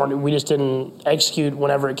 We just didn't execute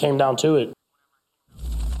whenever it came down to it.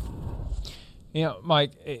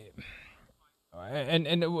 Mike,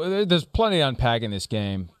 and there's plenty to unpack in this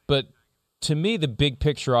game, but to me the big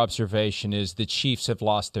picture observation is the Chiefs have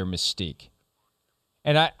lost their mystique.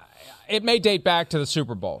 And it may date back to the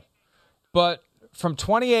Super Bowl, but from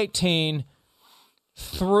 2018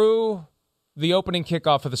 through the opening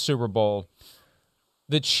kickoff of the Super Bowl,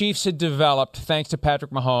 the Chiefs had developed, thanks to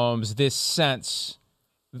Patrick Mahomes, this sense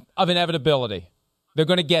of inevitability. They're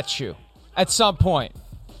going to get you at some point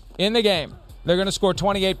in the game. They're going to score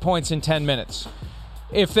 28 points in 10 minutes.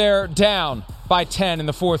 If they're down by 10 in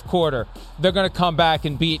the fourth quarter, they're going to come back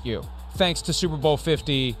and beat you, thanks to Super Bowl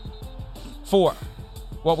 54.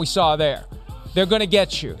 What we saw there. They're going to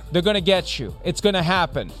get you. They're going to get you. It's going to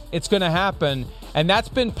happen. It's going to happen. And that's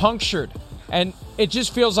been punctured. And it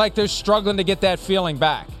just feels like they're struggling to get that feeling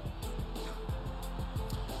back.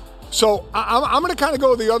 So I'm going to kind of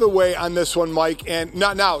go the other way on this one, Mike. And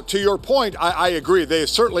now to your point, I agree. They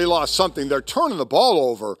certainly lost something. They're turning the ball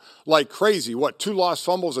over like crazy. 2 lost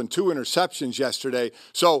fumbles and 2 interceptions yesterday.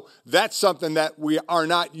 So that's something that we are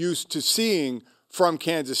not used to seeing from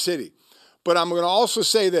Kansas City. But I'm going to also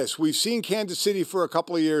say this. We've seen Kansas City for a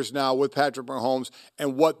couple of years now with Patrick Mahomes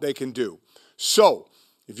and what they can do. So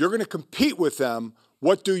if you're going to compete with them,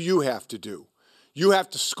 what do you have to do? You have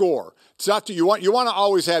to score. It's not that you want to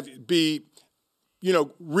always be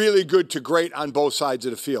really good to great on both sides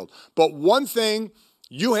of the field. But one thing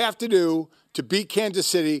you have to do to beat Kansas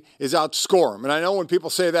City is outscore them. And I know when people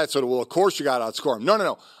say that, of course you got to outscore them.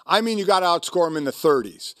 No. I mean you got to outscore them in the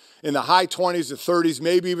 30s, in the high 20s, the 30s,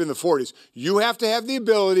 maybe even the 40s. You have to have the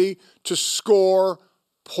ability to score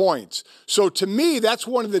points. So to me, that's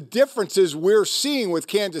one of the differences we're seeing with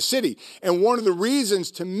Kansas City. And one of the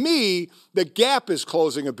reasons, to me, the gap is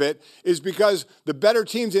closing a bit is because the better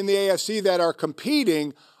teams in the AFC that are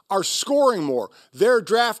competing are scoring more. They're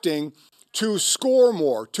drafting to score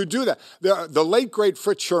more, to do that. The late, great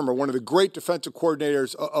Fritz Shurmur, one of the great defensive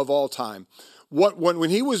coordinators of all time, when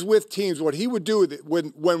he was with teams, what he would do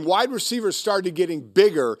when wide receivers started getting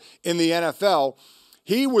bigger in the NFL,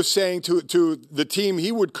 he was saying to the team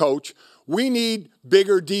he would coach, we need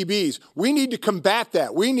bigger DBs. We need to combat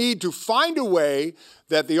that. We need to find a way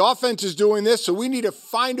that the offense is doing this, so we need to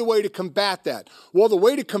find a way to combat that. Well, the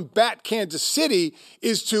way to combat Kansas City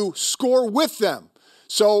is to score with them.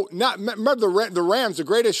 So remember the Rams, the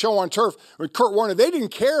greatest show on turf, with Kurt Warner, they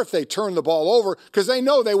didn't care if they turned the ball over because they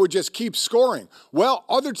know they would just keep scoring. Well,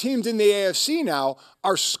 other teams in the AFC now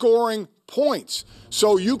are scoring points.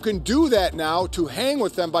 So you can do that now to hang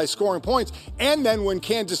with them by scoring points. And then when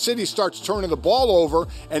Kansas City starts turning the ball over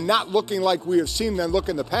and not looking like we have seen them look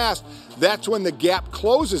in the past, that's when the gap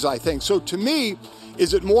closes, I think. So to me,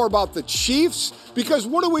 is it more about the Chiefs? Because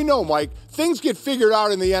what do we know, Mike? Things get figured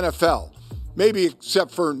out in the NFL. Maybe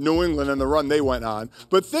except for New England and the run they went on.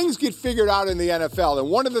 But things get figured out in the NFL. And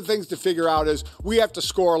one of the things to figure out is we have to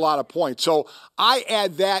score a lot of points. So I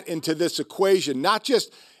add that into this equation. Not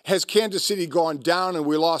just has Kansas City gone down and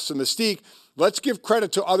we lost the mystique. Let's give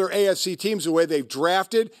credit to other AFC teams, the way they've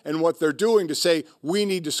drafted and what they're doing to say we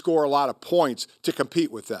need to score a lot of points to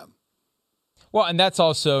compete with them. Well, and that's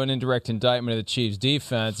also an indirect indictment of the Chiefs'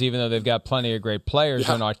 defense. Even though they've got plenty of great players,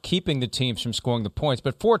 they're not keeping the teams from scoring the points.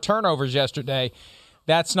 But 4 turnovers yesterday,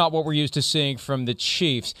 that's not what we're used to seeing from the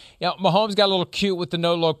Chiefs. You know, Mahomes got a little cute with the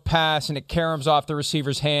no-look pass, and it caroms off the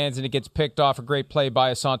receiver's hands, and it gets picked off. A great play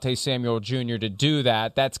by Asante Samuel Jr. to do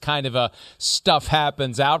that. That's kind of a stuff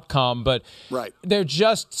happens outcome. But there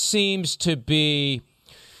just seems to be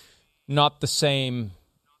not the same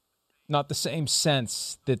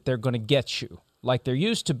sense that they're going to get you like there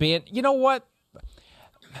used to be. And you know what?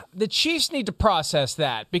 The Chiefs need to process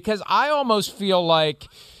that, because I almost feel like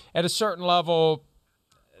at a certain level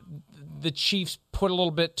the Chiefs put a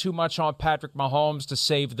little bit too much on Patrick Mahomes to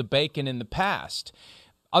save the bacon in the past.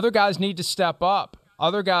 Other guys need to step up.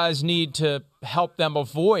 Other guys need to help them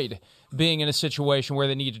avoid being in a situation where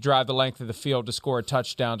they need to drive the length of the field to score a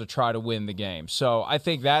touchdown to try to win the game. So I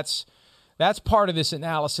think that's part of this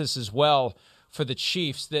analysis as well for the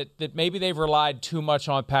Chiefs, that maybe they've relied too much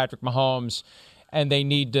on Patrick Mahomes and they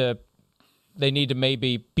need to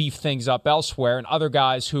maybe beef things up elsewhere, and other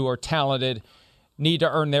guys who are talented need to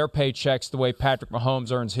earn their paychecks the way Patrick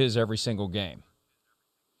Mahomes earns his every single game.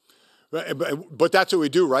 But that's what we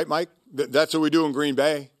do, right, Mike? That's what we do in Green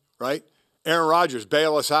Bay, right? Aaron Rodgers,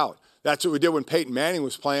 bail us out. That's what we did when Peyton Manning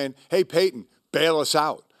was playing. Hey, Peyton, bail us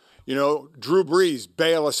out. You know, Drew Brees,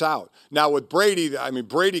 bail us out. Now with Brady, I mean,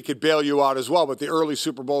 Brady could bail you out as well, but the early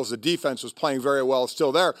Super Bowls, the defense was playing very well,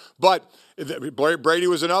 still there. But Brady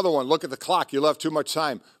was another one. Look at the clock. You left too much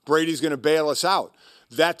time. Brady's going to bail us out.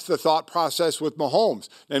 That's the thought process with Mahomes.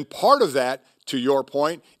 And part of that, to your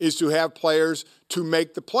point, is to have players to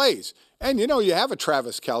make the plays. And, you know, you have a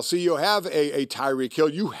Travis Kelce, you have a Tyreek Hill,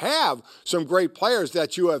 you have some great players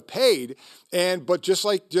that you have paid. But just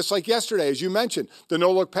like yesterday, as you mentioned, the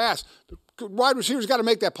no-look pass, the wide receiver's got to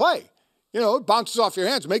make that play. You know, it bounces off your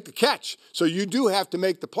hands, make the catch. So you do have to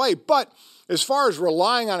make the play. But as far as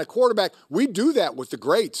relying on a quarterback, we do that with the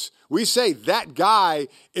greats. We say that guy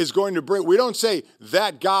is going to bring – we don't say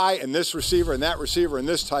that guy and this receiver and that receiver and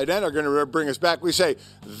this tight end are going to bring us back. We say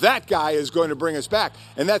that guy is going to bring us back.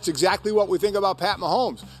 And that's exactly what we think about Pat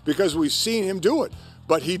Mahomes, because we've seen him do it.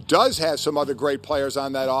 But he does have some other great players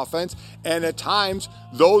on that offense. And at times,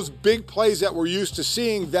 those big plays that we're used to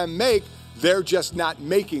seeing them make, they're just not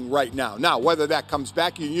making right now. Now, whether that comes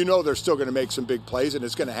back, you know they're still going to make some big plays, and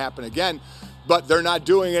it's going to happen again. But they're not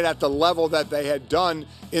doing it at the level that they had done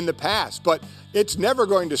in the past. But it's never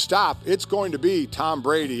going to stop. It's going to be Tom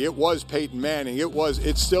Brady. It was Peyton Manning.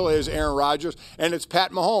 It still is Aaron Rodgers. And it's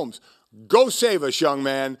Pat Mahomes. Go save us, young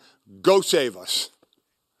man. Go save us.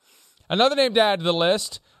 Another name to add to the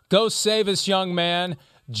list, go save us, young man,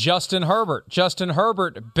 Justin Herbert. Justin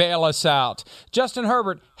Herbert, bail us out. Justin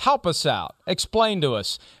Herbert, help us out. Explain to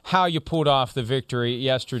us how you pulled off the victory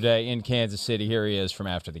yesterday in Kansas City. Here he is from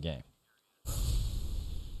after the game.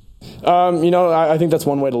 I think that's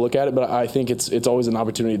one way to look at it, but I think it's always an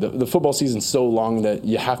opportunity. The football season's so long that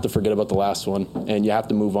you have to forget about the last one, and you have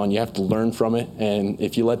to move on. You have to learn from it, and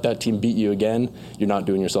if you let that team beat you again, you're not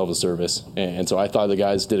doing yourself a service. And so I thought the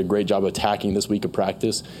guys did a great job attacking this week of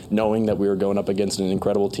practice, knowing that we were going up against an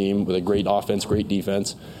incredible team with a great offense, great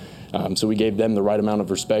defense. So we gave them the right amount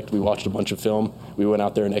of respect. We watched a bunch of film. We went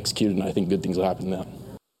out there and executed, and I think good things will happen now.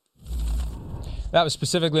 That was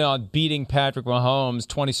specifically on beating Patrick Mahomes,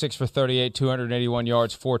 26 for 38, 281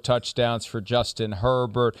 yards, 4 touchdowns for Justin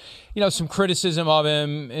Herbert. You know, some criticism of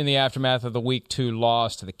him in the aftermath of the Week 2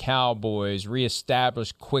 loss to the Cowboys,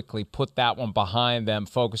 reestablished quickly, put that one behind them,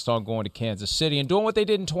 focused on going to Kansas City and doing what they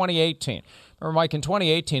did in 2018. Remember, Mike, in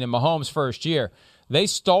 2018, in Mahomes' first year, They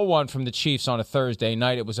stole one from the Chiefs on a Thursday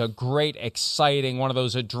night. It was a great, exciting, one of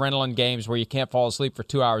those adrenaline games where you can't fall asleep for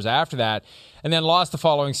 2 hours after that, and then lost the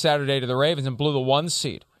following Saturday to the Ravens and blew the 1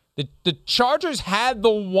 seed. The Chargers had the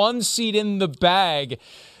 1 seed in the bag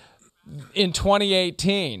in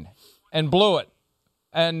 2018 and blew it.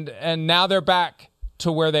 And now they're back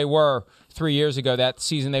to where they were 3 years ago. That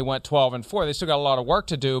season they went 12-4. They still got a lot of work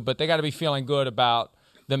to do, but they got to be feeling good about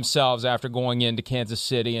themselves after going into Kansas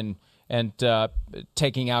City and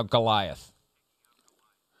taking out Goliath.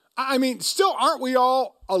 I mean, still, aren't we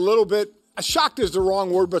all a little bit, shocked is the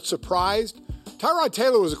wrong word, but surprised? Tyrod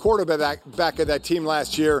Taylor was a quarterback back of that team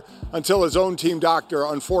last year until his own team doctor,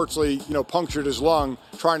 unfortunately, punctured his lung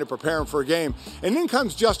trying to prepare him for a game. And then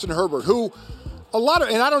comes Justin Herbert, who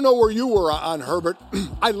and I don't know where you were on Herbert.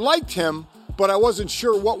 I liked him, but I wasn't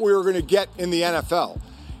sure what we were going to get in the NFL.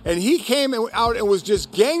 And he came out and was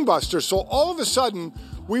just gangbusters. So all of a sudden,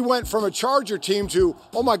 we went from a Charger team to,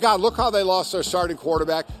 oh my God, look how they lost their starting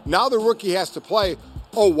quarterback. Now the rookie has to play.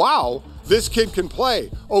 Oh, wow, this kid can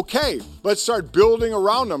play. Okay, let's start building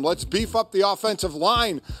around him. Let's beef up the offensive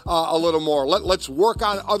line a little more. Let's work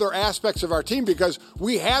on other aspects of our team because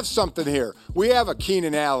we have something here. We have a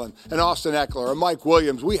Keenan Allen, an Austin Eckler, a Mike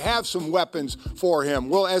Williams. We have some weapons for him.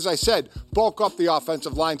 Well, as I said, bulk up the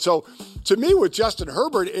offensive line. So to me, with Justin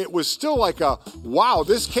Herbert, it was still like wow,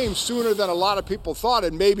 this came sooner than a lot of people thought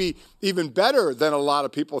and maybe even better than a lot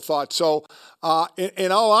of people thought. So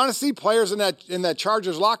in all honesty, players in that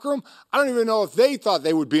Chargers locker room, I don't even know if they thought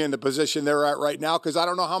they would be in the position they're at right now because I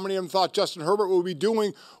don't know how many of them thought Justin Herbert would be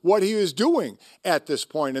doing what he was doing at this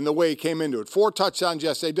point and the way he came into it. 4 touchdowns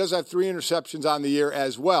yesterday. He does have 3 interceptions on the year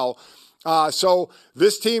as well. So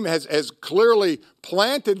this team has clearly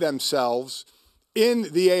planted themselves in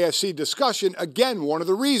the AFC discussion. Again, one of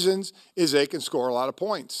the reasons is they can score a lot of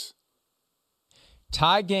points.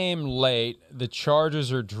 Tie game late. The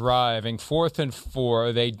Chargers are driving 4th and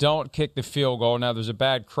 4. They don't kick the field goal. Now, there's a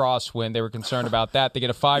bad crosswind. They were concerned about that. They get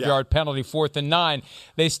a 5-yard penalty, 4th and 9.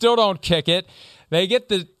 They still don't kick it. They get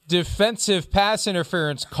the defensive pass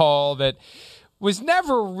interference call that was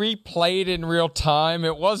never replayed in real time.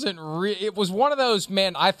 It wasn't. It was one of those,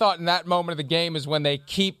 man, I thought in that moment of the game is when they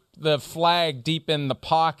keep the flag deep in the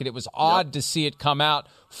pocket. It was odd to see it come out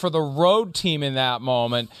for the road team in that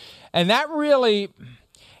moment. And that really,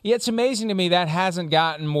 it's amazing to me that hasn't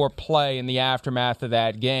gotten more play in the aftermath of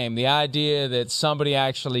that game. The idea that somebody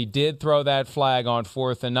actually did throw that flag on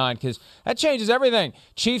 4th and 9, because that changes everything.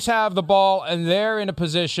 Chiefs have the ball, and they're in a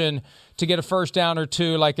position to get a first down or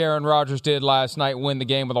two like Aaron Rodgers did last night, win the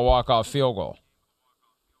game with a walk-off field goal.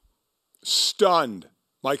 Stunned.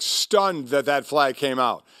 Like stunned that flag came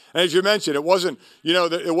out. And as you mentioned, it wasn't,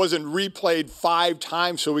 it wasn't replayed 5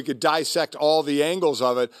 times so we could dissect all the angles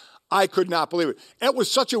of it. I could not believe it. It was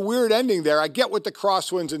such a weird ending there. I get with the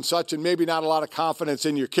crosswinds and such and maybe not a lot of confidence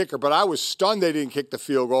in your kicker, but I was stunned they didn't kick the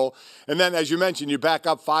field goal. And then, as you mentioned, you back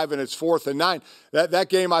up 5 and it's 4th and 9. That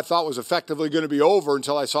game I thought was effectively going to be over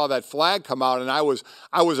until I saw that flag come out, and I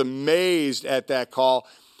was amazed at that call.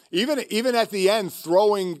 Even at the end,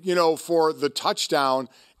 throwing, for the touchdown,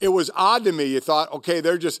 it was odd to me. You thought, okay,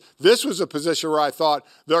 this was a position where I thought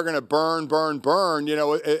they're going to burn,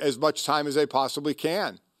 as much time as they possibly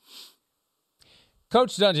can.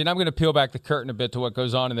 Coach Dungy, and I'm going to peel back the curtain a bit to what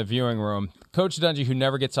goes on in the viewing room. Coach Dungy, who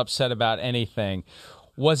never gets upset about anything,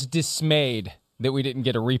 was dismayed that we didn't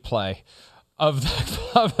get a replay of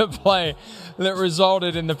the play that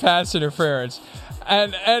resulted in the pass interference.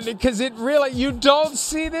 And because it really, you don't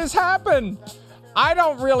see this happen. I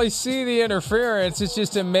don't really see the interference. It's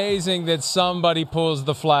just amazing that somebody pulls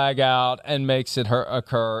the flag out and makes it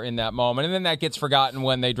occur in that moment. And then that gets forgotten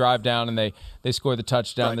when they drive down and they score the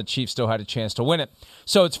touchdown. Right. The Chiefs still had a chance to win it.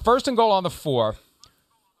 So it's 1st and goal on the 4.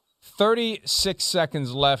 36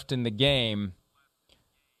 seconds left in the game.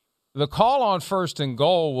 The call on 1st and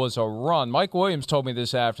goal was a run. Mike Williams told me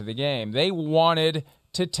this after the game. They wanted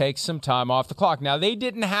to take some time off the clock. Now, they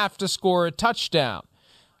didn't have to score a touchdown.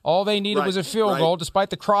 All they needed was a field goal. Despite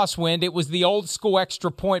the crosswind, it was the old school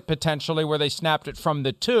extra point potentially where they snapped it from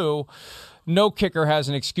the 2. No kicker has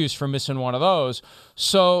an excuse for missing one of those.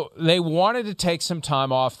 So they wanted to take some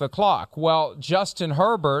time off the clock. Well, Justin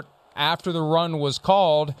Herbert, after the run was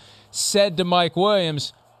called, said to Mike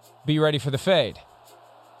Williams, be ready for the fade.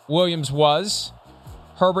 Williams was.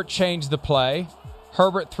 Herbert changed the play.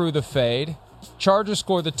 Herbert threw the fade. Chargers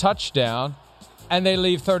scored the touchdown, and they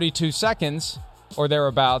leave 32 seconds or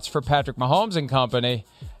thereabouts for Patrick Mahomes and company.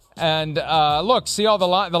 And look, see all the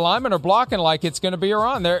linemen are blocking like it's going to be a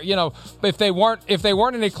run. They're, if they weren't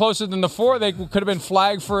any closer than the 4, they could have been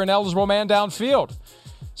flagged for an eligible man downfield.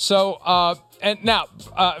 So And now,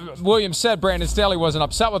 Williams said Brandon Staley wasn't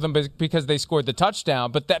upset with them because they scored the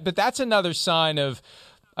touchdown, but that's another sign of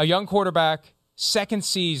a young quarterback, second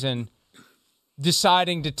season,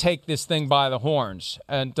 deciding to take this thing by the horns.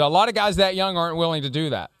 And a lot of guys that young aren't willing to do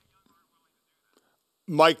that.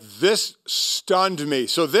 Mike, this stunned me.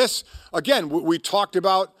 So this, again, we talked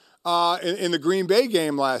about in the Green Bay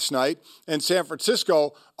game last night and San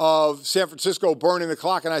Francisco burning the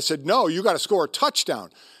clock. And I said, no, you got to score a touchdown.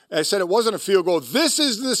 And I said it wasn't a field goal. This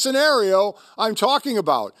is the scenario I'm talking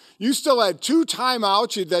about. You still had 2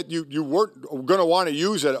 timeouts that you weren't going to want to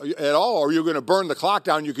use at all, or you're going to burn the clock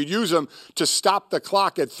down. You could use them to stop the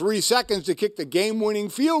clock at 3 seconds to kick the game-winning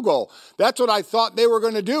field goal. That's what I thought they were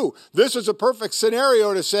going to do. This is a perfect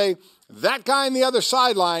scenario to say, that guy on the other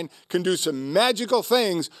sideline can do some magical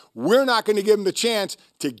things. We're not going to give him the chance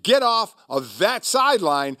to get off of that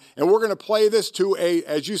sideline, and we're going to play this to a,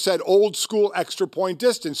 as you said, old school extra point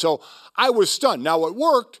distance. So I was stunned. Now it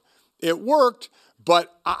worked,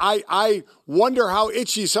 but I wonder how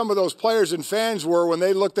itchy some of those players and fans were when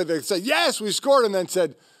they looked at it and said, yes, we scored, and then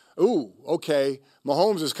said, ooh, okay,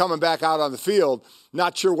 Mahomes is coming back out on the field.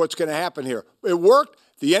 Not sure what's going to happen here. It worked.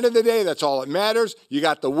 At the end of the day, that's all that matters. You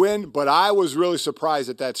got the win, but I was really surprised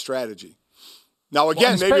at that strategy. Now,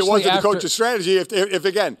 again, maybe it wasn't the coach's strategy if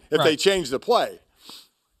they changed the play.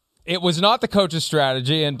 It was not the coach's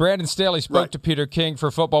strategy, and Brandon Staley spoke to Peter King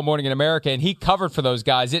for Football Morning in America, and he covered for those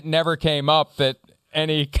guys. It never came up that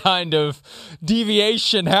any kind of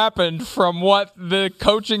deviation happened from what the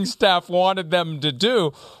coaching staff wanted them to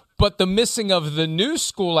do, but the missing of the new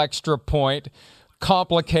school extra point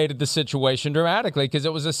complicated the situation dramatically because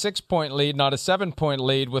it was a 6-point lead, not a 7-point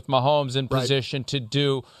lead, with Mahomes in position to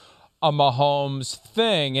do a Mahomes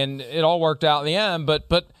thing, and it all worked out in the end.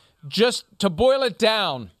 But just to boil it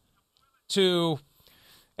down to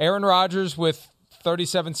Aaron Rodgers with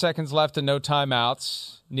 37 seconds left and no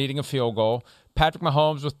timeouts, needing a field goal. Patrick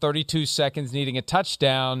Mahomes with 32 seconds, needing a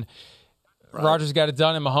touchdown. Rodgers got it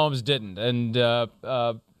done, and Mahomes didn't. And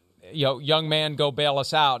young man, go bail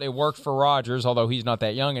us out. It worked for Rodgers, although he's not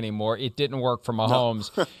that young anymore. It didn't work for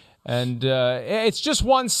Mahomes. No. And it's just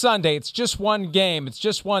one Sunday. It's just one game. It's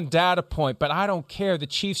just one data point. But I don't care. The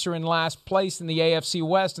Chiefs are in last place in the AFC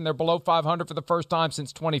West, and they're below 500 for the first time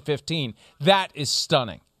since 2015. That is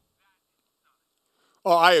stunning.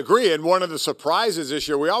 Oh, I agree. And one of the surprises this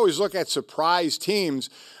year, we always look at surprise teams.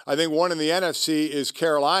 I think one in the NFC is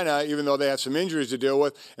Carolina, even though they have some injuries to deal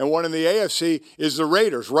with. And one in the AFC is the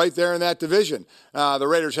Raiders, right there in that division. The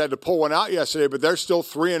Raiders had to pull one out yesterday, but they're still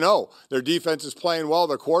 3-0. Their defense is playing well.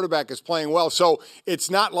 Their quarterback is playing well. So it's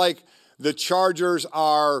not like the Chargers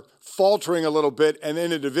are faltering a little bit and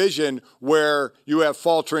in a division where you have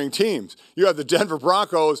faltering teams. You have the Denver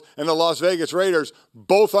Broncos and the Las Vegas Raiders,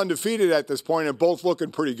 both undefeated at this point and both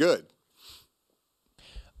looking pretty good.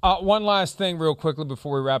 One last thing real quickly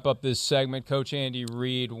before we wrap up this segment. Coach Andy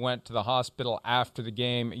Reid went to the hospital after the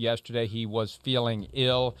game yesterday. He was feeling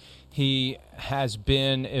ill. He has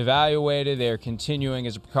been evaluated. They're continuing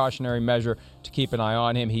as a precautionary measure to keep an eye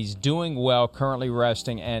on him. He's doing well, currently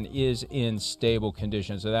resting, and is in stable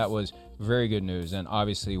condition. So that was very good news. And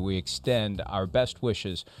obviously we extend our best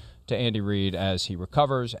wishes to Andy Reid as he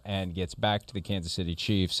recovers and gets back to the Kansas City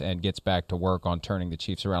Chiefs and gets back to work on turning the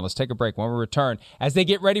Chiefs around. Let's take a break. When we return, as they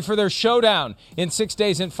get ready for their showdown in 6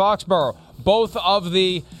 days in Foxborough, both of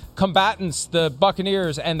the combatants, the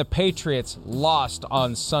Buccaneers and the Patriots, lost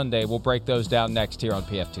on Sunday. We'll break those down next here on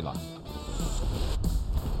PFT Live.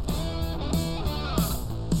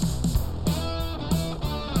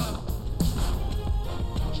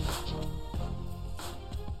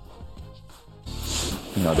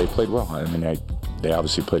 You know, they played well. I mean, they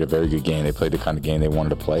obviously played a very good game. They played the kind of game they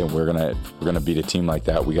wanted to play, and we're gonna beat a team like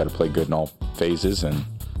that. We got to play good in all phases, and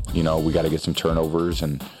you know, we got to get some turnovers,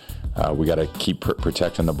 and we got to keep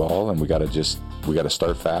protecting the ball, and we got to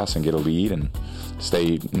start fast and get a lead and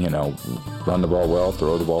stay, you know, run the ball well,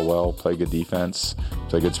 throw the ball well, play good defense,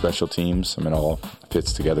 play good special teams. I mean, it all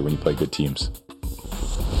fits together when you play good teams.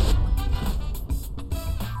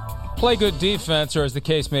 Play good defense, or as the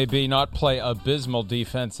case may be, not play abysmal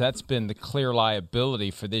defense. That's been the clear liability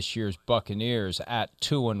for this year's Buccaneers at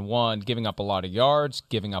 2-1, giving up a lot of yards,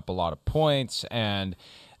 giving up a lot of points, and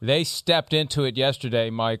they stepped into it yesterday,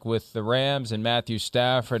 Mike, with the Rams and Matthew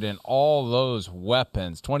Stafford and all those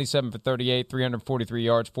weapons. 27 for 38, 343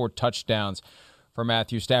 yards, 4 touchdowns for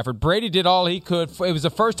Matthew Stafford. Brady did all he could. It was the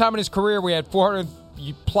first time in his career we had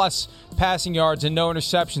 400-plus passing yards and no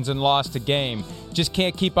interceptions and lost a game. Just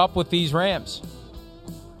can't keep up with these Rams.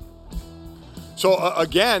 So,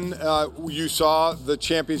 again, you saw the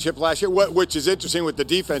championship last year, which is interesting with the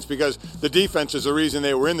defense because the defense is the reason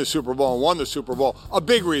they were in the Super Bowl and won the Super Bowl. A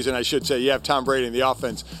big reason, I should say. You have Tom Brady in the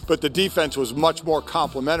offense, but the defense was much more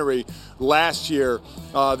complimentary last year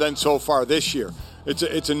than so far this year.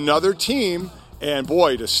 It's another team, and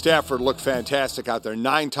boy, does Stafford look fantastic out there.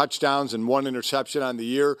 9 touchdowns and 1 interception on the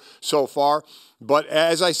year so far. But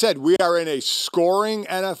as I said, we are in a scoring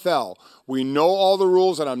NFL. We know all the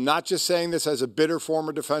rules, and I'm not just saying this as a bitter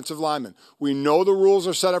former defensive lineman. We know the rules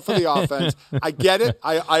are set up for the offense. I get it.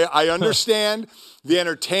 I understand the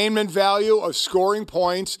entertainment value of scoring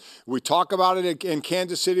points. We talk about it in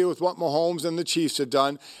Kansas City with what Mahomes and the Chiefs have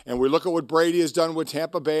done, and we look at what Brady has done with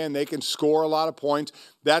Tampa Bay, and they can score a lot of points.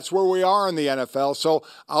 That's where we are in the NFL, so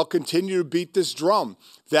I'll continue to beat this drum.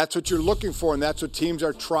 That's what you're looking for, and that's what teams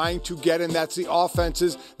are trying to get, and that's the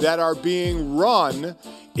offenses that are being run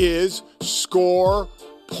is score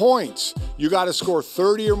points. You got to score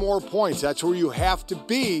 30 or more points. That's where you have to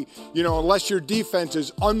be, unless your defense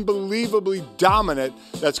is unbelievably dominant,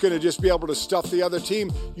 that's going to just be able to stuff the other team.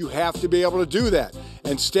 You have to be able to do that.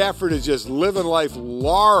 And Stafford is just living life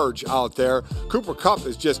large out there. Cooper Kupp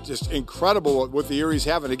is just incredible with the year he's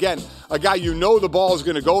having. Again, a guy the ball is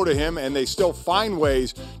going to go to him, and they still find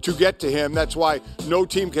ways to get to him. That's why no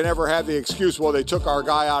team can ever have the excuse, well, they took our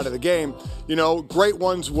guy out of the game. Great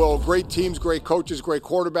ones will, great teams, great coaches, great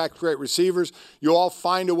quarterbacks, great receivers. You all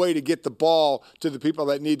find a way to get the ball to the people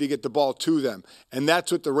that need to get the ball to them. And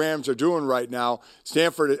that's what the Rams are doing right now.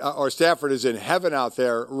 Stafford is in heaven out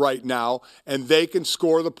there right now, and they can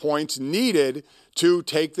score the points needed to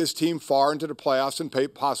take this team far into the playoffs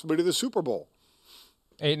and possibly to the Super Bowl.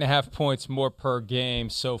 8.5 points more per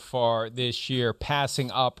game so far this year.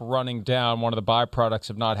 Passing up, running down, one of the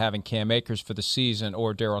byproducts of not having Cam Akers for the season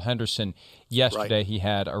or Darrell Henderson. Yesterday He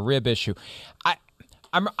had a rib issue.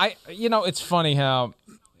 It's funny how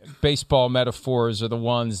baseball metaphors are the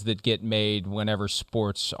ones that get made whenever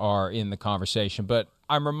sports are in the conversation. But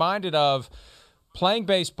I'm reminded of playing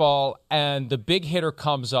baseball, and the big hitter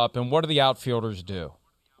comes up, and what do the outfielders do?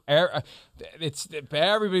 It's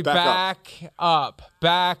everybody back up,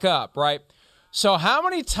 right? So how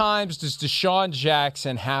many times does Deshaun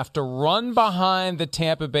Jackson have to run behind the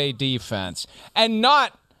Tampa Bay defense and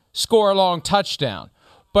not score a long touchdown,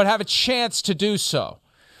 but have a chance to do so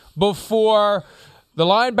before the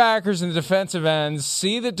linebackers and the defensive ends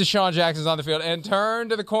see that Deshaun Jackson's on the field and turn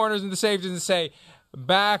to the corners and the safeties and say,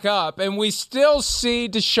 back up? And we still see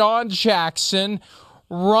Deshaun Jackson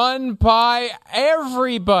run by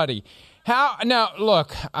everybody. Now,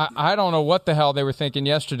 look, I don't know what the hell they were thinking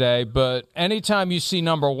yesterday, but anytime you see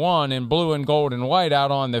number 1 in blue and gold and white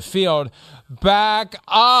out on the field, back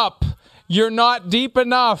up. You're not deep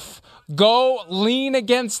enough. Go lean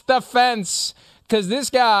against the fence. Because this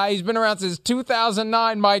guy, he's been around since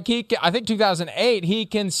 2009, Mike. I think 2008, he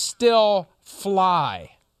can still fly.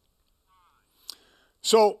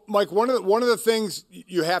 So, Mike, one of the things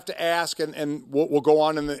you have to ask, and we'll go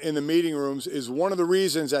on in the meeting rooms, is one of the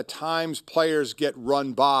reasons at times players get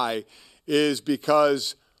run by is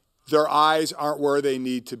because their eyes aren't where they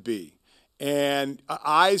need to be. And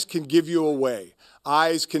eyes can give you away.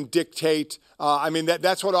 Eyes can dictate.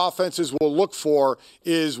 That's what offenses will look for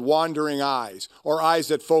is wandering eyes or eyes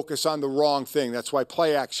that focus on the wrong thing. That's why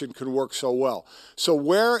play action can work so well. So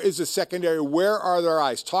where is the secondary? Where are their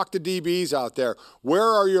eyes? Talk to DBs out there. Where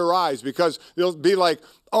are your eyes? Because they'll be like,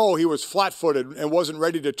 oh, he was flat-footed and wasn't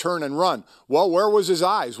ready to turn and run. Well, where was his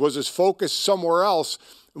eyes? Was his focus somewhere else?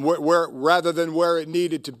 Where rather than where it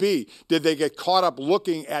needed to be? Did they get caught up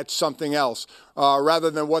looking at something else rather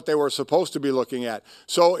than what they were supposed to be looking at?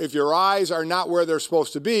 So if your eyes are not where they're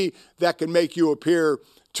supposed to be, that can make you appear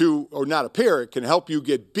to, or not appear, it can help you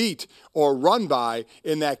get beat or run by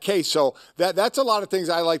in that case. So that's a lot of things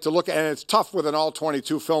I like to look at, and it's tough with an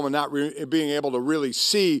all-22 film and not being able to really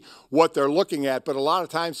see what they're looking at. But a lot of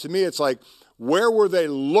times to me it's like, where were they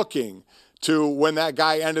looking to when that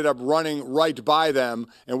guy ended up running right by them,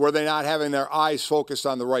 and were they not having their eyes focused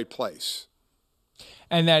on the right place?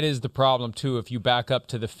 And that is the problem, too. If you back up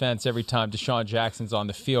to the fence every time Deshaun Jackson's on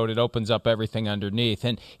the field, it opens up everything underneath.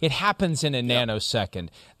 And it happens in a nanosecond.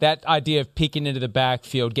 That idea of peeking into the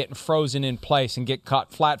backfield, getting frozen in place, and get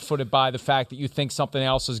caught flat-footed by the fact that you think something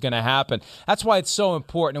else is going to happen. That's why it's so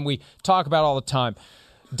important, and we talk about all the time.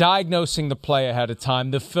 Diagnosing the play ahead of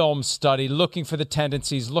time, the film study, looking for the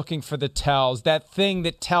tendencies, looking for the tells, that thing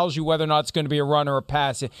that tells you whether or not it's going to be a run or a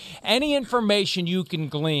pass. Any information you can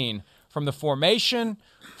glean from the formation,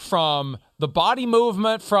 from the body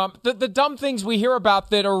movement, from the dumb things we hear about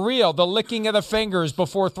that are real, the licking of the fingers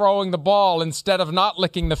before throwing the ball instead of not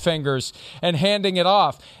licking the fingers and handing it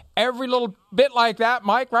off. every little bit like that,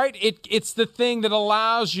 Mike, right? It's the thing that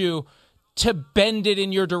allows you to bend it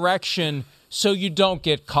in your direction so you don't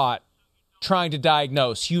get caught trying to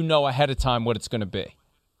diagnose. You know ahead of time what it's going to be.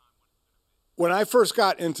 When I first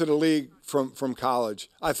got into the league from college,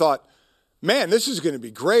 I thought, man, this is going to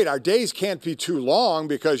be great. Our days can't be too long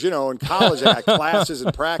because, in college I had classes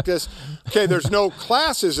and practice. Okay, there's no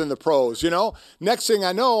classes in the pros, Next thing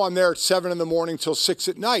I know, I'm there at 7 in the morning till 6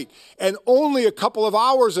 at night. And only a couple of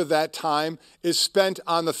hours of that time is spent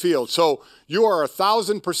on the field. So you are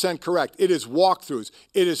 1,000% correct. It is walkthroughs.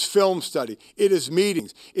 It is film study. It is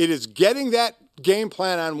meetings. It is getting that game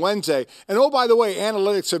plan on Wednesday. And oh, by the way,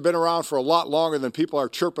 analytics have been around for a lot longer than people are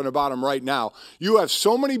chirping about them right now. You have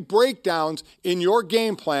so many breakdowns in your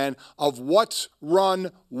game plan of what's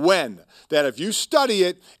run when, that if you study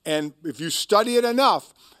it and if you study it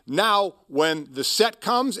enough, now when the set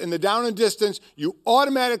comes in the down and distance, you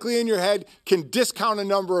automatically in your head can discount a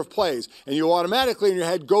number of plays. And you automatically in your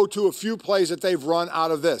head go to a few plays that they've run out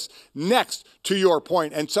of this. Next, to your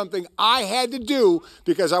point, and something I had to do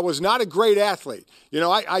because I was not a great athlete.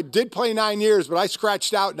 I did play 9 years, but I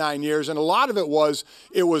scratched out 9 years. And a lot of it was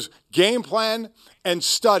game plan and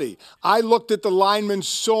study. I looked at the linemen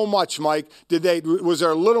so much, Mike. Was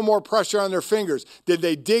there a little more pressure on their fingers? Did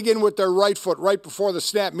they dig in with their right foot right before the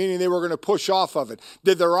snap, meaning they were going to push off of it?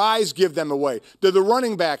 Did their eyes give them away? Did the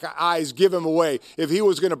running back eyes give him away if he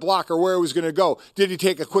was going to block or where he was going to go? Did he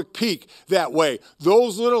take a quick peek that way?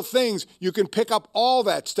 Those little things, you can pick up all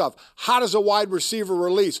that stuff. How does a wide receiver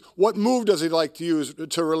release? What move does he like to use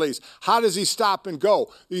to release? How does he stop and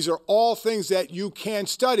go? These are all things that you can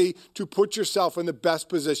study to put yourself in the best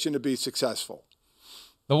position to be successful.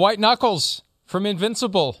 The white knuckles from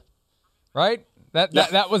Invincible, right?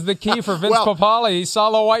 That was the key for Vince Papale. He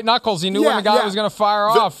saw the white knuckles. He knew when the guy was going to fire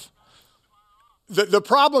off. The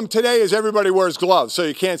problem today is everybody wears gloves, so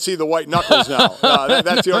you can't see the white knuckles now.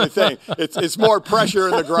 That's the only thing. It's more pressure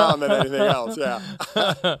in the ground than anything else. Yeah.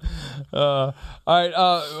 All right.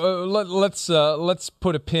 Let's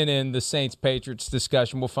put a pin in the Saints-Patriots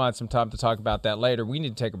discussion. We'll find some time to talk about that later. We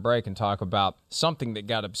need to take a break and talk about something that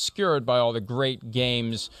got obscured by all the great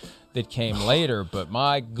games that came later. But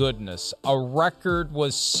my goodness, a record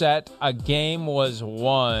was set, a game was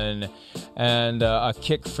won, and a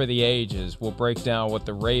kick for the ages. We'll break down what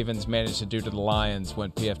the Ravens managed to do to the Lions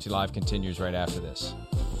when PFT Live continues right after this.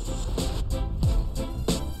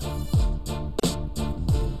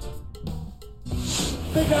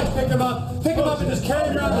 Big guys, pick him up and just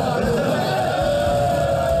carry him around the line.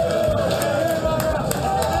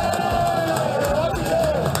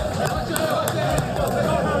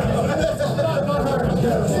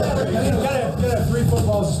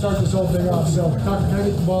 To start this whole thing off, so Tucker, can I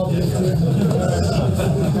get the ball to get to it?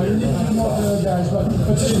 You need to more for those guys, but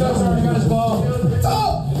just Tucker's already got his ball.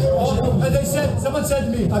 Oh! And someone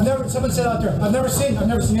said to me, someone said out there, I've never seen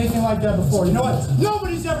anything like that before. You know what?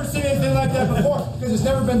 Nobody's ever seen anything like that before because it's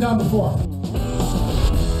never been done before.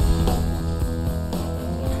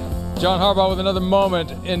 John Harbaugh with another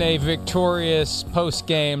moment in a victorious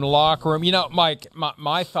post-game locker room. Mike,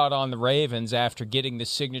 my thought on the Ravens after getting the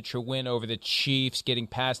signature win over the Chiefs, getting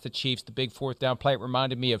past the Chiefs, the big fourth down play, it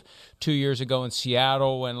reminded me of 2 years ago in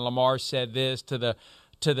Seattle when Lamar said this to the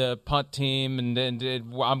punt team, and then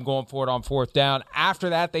I'm going for it on fourth down. After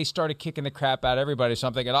that, they started kicking the crap out of everybody. So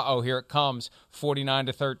I'm thinking, here it comes,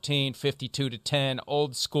 49-13, 52-10,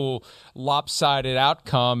 old school lopsided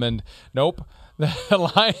outcome, and nope.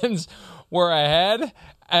 The Lions were ahead,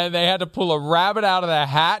 and they had to pull a rabbit out of the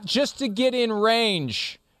hat just to get in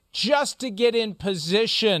range, just to get in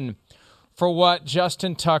position for what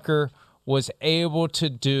Justin Tucker was able to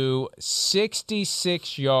do.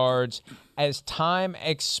 66 yards as time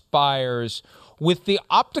expires with the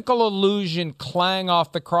optical illusion clang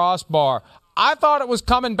off the crossbar. I thought it was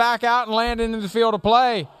coming back out and landing in the field of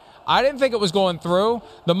play. I didn't think it was going through.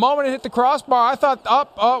 The moment it hit the crossbar, I thought,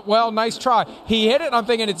 nice try. He hit it, and I'm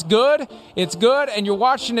thinking, it's good, and you're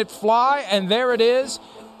watching it fly, and there it is,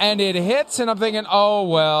 and it hits, and I'm thinking,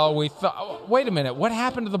 wait a minute, what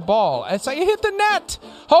happened to the ball? It's like, it hit the net.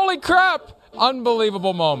 Holy crap.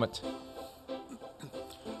 Unbelievable moment.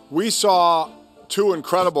 We saw two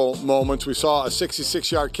incredible moments. We saw a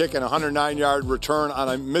 66-yard kick and a 109-yard return on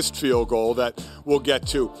a missed field goal that we'll get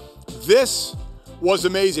to. This was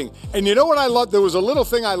amazing. And you know what I loved? There was a little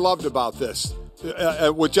thing I loved about this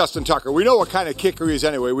with Justin Tucker. We know what kind of kicker he is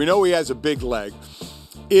anyway. We know he has a big leg.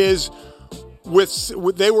 They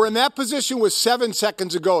were in that position with 7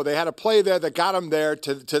 seconds to go. They had a play there that got them there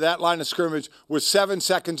to that line of scrimmage with 7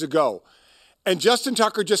 seconds to go. And Justin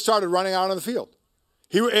Tucker just started running out on the field.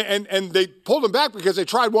 And they pulled him back because they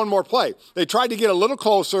tried one more play. They tried to get a little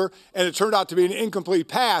closer, and it turned out to be an incomplete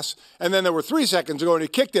pass, and then there were 3 seconds to go, and he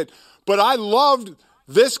kicked it. But I loved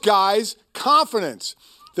this guy's confidence.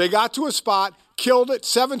 They got to a spot, killed it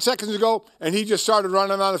 7 seconds ago, and he just started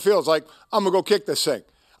running on the field. It's like, I'm going to go kick this thing.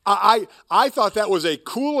 I thought that was a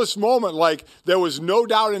coolest moment. Like, there was no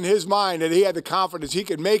doubt in his mind that he had the confidence he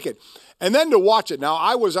could make it. And then to watch it. Now,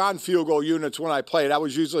 I was on field goal units when I played. I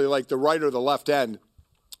was usually like the right or the left end.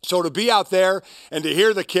 So to be out there and to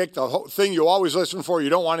hear the kick, the whole thing you always listen for, you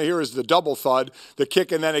don't want to hear is the double thud, the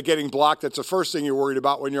kick and then it getting blocked. That's the first thing you're worried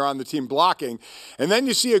about when you're on the team blocking. And then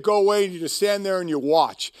you see it go away and you just stand there and you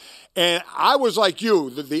watch. And I was like you.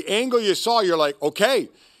 The angle you saw, you're like, okay,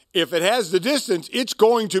 if it has the distance, it's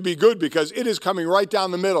going to be good because it is coming right down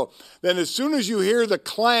the middle. Then as soon as you hear the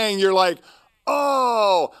clang, you're like,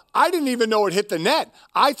 oh, I didn't even know it hit the net.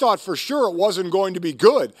 I thought for sure it wasn't going to be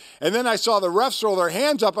good. And then I saw the refs throw their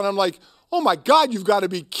hands up, and I'm like, oh, my God, you've got to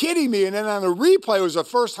be kidding me. And then on the replay, it was the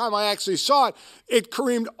first time I actually saw it. It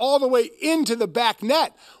careened all the way into the back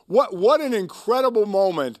net. What an incredible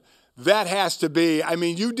moment that has to be. I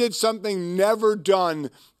mean, you did something never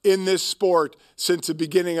done in this sport since the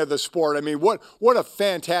beginning of the sport. I mean, what a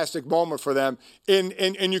fantastic moment for them.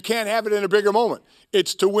 And you can't have it in a bigger moment.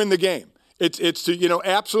 It's to win the game. It's to,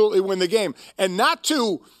 absolutely win the game. And not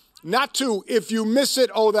to, if you miss it,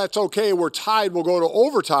 oh, that's okay, we're tied, we'll go to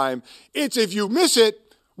overtime. It's if you miss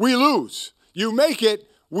it, we lose. You make it,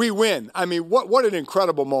 we win. I mean, what an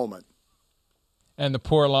incredible moment. And the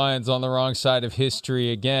poor Lions on the wrong side of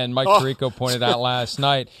history again. Mike Tirico pointed out last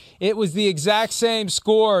night. It was the exact same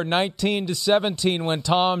score, 19-17, when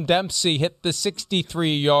Tom Dempsey hit the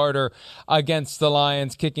 63-yarder against the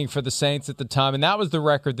Lions, kicking for the Saints at the time. And that was the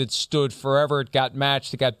record that stood forever. It got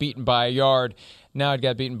matched. It got beaten by a yard. Now it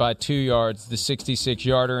got beaten by 2 yards, the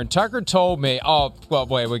 66-yarder. And Tucker told me,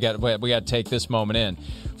 we got to take this moment in.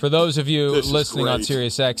 For those of you listening on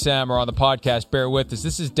Sirius XM or on the podcast, bear with us.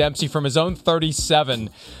 This is Dempsey from his own 37.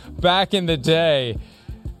 Back in the day,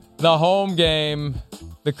 the home game,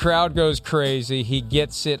 the crowd goes crazy. He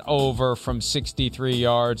gets it over from 63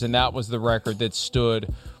 yards, and that was the record that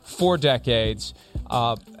stood for decades.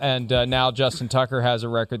 And now Justin Tucker has a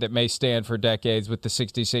record that may stand for decades with the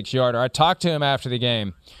 66-yarder. I talked to him after the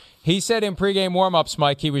game. He said in pregame warmups,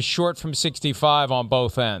 Mike, he was short from 65 on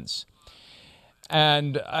both ends.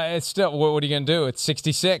 And it's still, what are you going to do? It's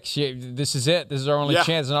 66. This is it. This is our only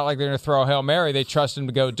chance. It's not like they're going to throw a Hail Mary. They trust him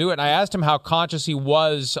to go do it. And I asked him how conscious he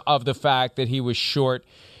was of the fact that he was short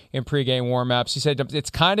in pregame warmups. He said, it's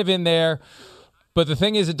kind of in there. But the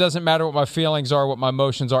thing is, it doesn't matter what my feelings are, what my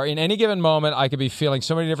emotions are. In any given moment, I could be feeling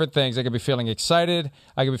so many different things. I could be feeling excited.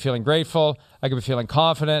 I could be feeling grateful. I could be feeling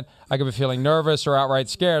confident. I could be feeling nervous or outright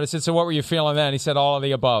scared. I said, so what were you feeling then? He said, all of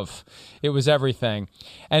the above. It was everything.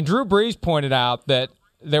 And Drew Brees pointed out that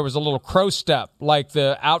there was a little crow step, like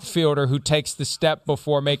the outfielder who takes the step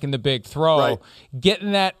before making the big throw, right.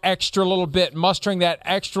 Getting that extra little bit, mustering that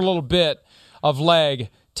extra little bit of leg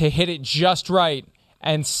to hit it just right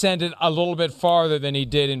and send it a little bit farther than he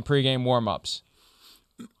did in pregame warmups.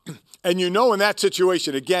 And in that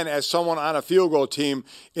situation, again, as someone on a field goal team,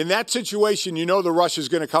 in that situation, the rush is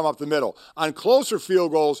going to come up the middle. On closer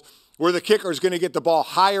field goals, where the kicker is going to get the ball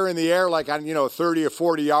higher in the air, like on, a 30 or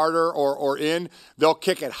 40-yarder or in, they'll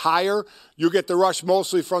kick it higher. You get the rush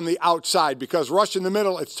mostly from the outside because rush in the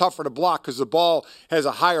middle, it's tougher to block because the ball has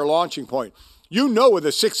a higher launching point. With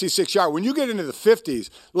a 66-yard, when you get into the 50s,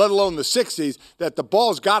 let alone the 60s, that the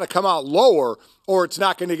ball's got to come out lower or it's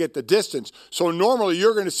not going to get the distance. So normally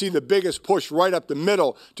you're going to see the biggest push right up the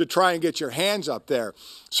middle to try and get your hands up there.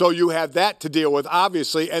 So you have that to deal with,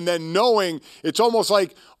 obviously. And then knowing it's almost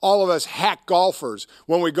like all of us hack golfers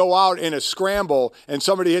when we go out in a scramble and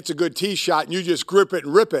somebody hits a good tee shot and you just grip it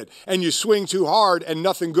and rip it and you swing too hard and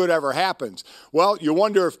nothing good ever happens. Well, you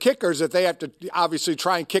wonder if kickers, if they have to obviously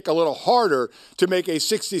try and kick a little harder to make a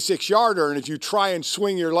 66-yarder, and if you try and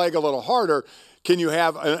swing your leg a little harder, can you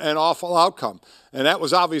have an awful outcome? And that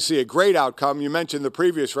was obviously a great outcome. You mentioned the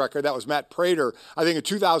previous record. That was Matt Prater, I think in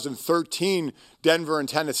 2013, Denver and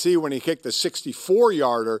Tennessee, when he kicked the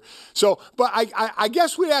 64-yarder. So, but I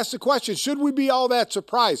guess we asked the question, should we be all that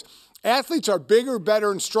surprised? Athletes are bigger,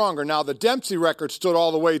 better, and stronger. Now, the Dempsey record stood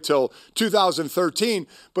all the way till 2013,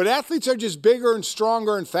 but athletes are just bigger and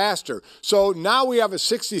stronger and faster. So now we have a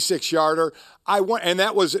 66-yarder. And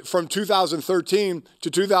that was from 2013 to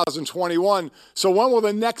 2021. So when will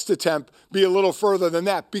the next attempt be a little further than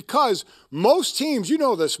that? Because most teams, you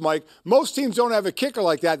know this, Mike, most teams don't have a kicker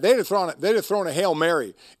like that. They'd have thrown a Hail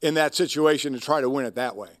Mary in that situation to try to win it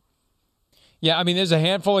that way. Yeah, I mean, there's a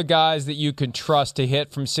handful of guys that you can trust to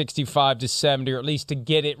hit from 65 to 70, or at least to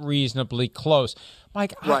get it reasonably close.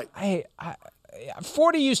 Mike, right.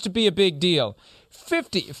 40 used to be a big deal.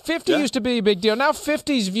 50 used to be a big deal. Now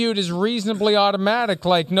 50 is viewed as reasonably automatic,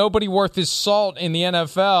 like nobody worth his salt in the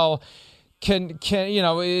NFL can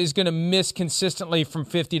is going to miss consistently from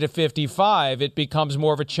 50 to 55. It becomes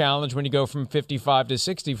more of a challenge when you go from 55 to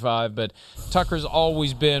 65, but Tucker's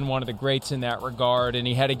always been one of the greats in that regard, and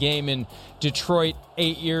he had a game in Detroit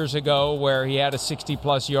 8 years ago where he had a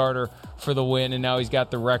 60-plus yarder for the win, and now he's got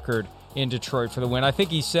the record in Detroit for the win. I think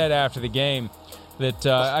he said after the game that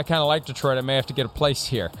I kind of like Detroit. I may have to get a place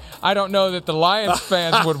here. I don't know that the Lions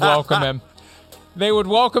fans would welcome him. They would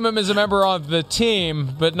welcome him as a member of the team,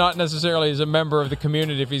 but not necessarily as a member of the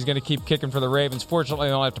community if he's going to keep kicking for the Ravens. Fortunately,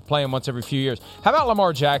 they only have to play him once every few years. How about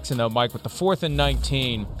Lamar Jackson, though, Mike, with the 4th and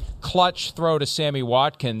 19, clutch throw to Sammy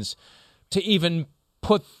Watkins to even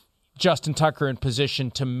put Justin Tucker in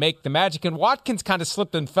position to make the magic? And Watkins kind of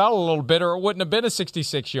slipped and fell a little bit, or it wouldn't have been a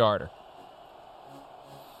 66-yarder.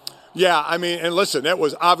 Yeah, I mean, and listen, that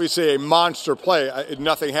was obviously a monster play.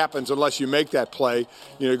 Nothing happens unless you make that play.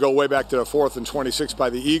 Go way back to the 4th and 26 by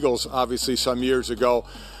the Eagles, obviously, some years ago.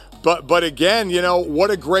 But again, what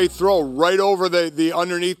a great throw right over the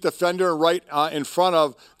underneath defender, right in front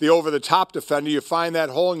of the over-the-top defender. You find that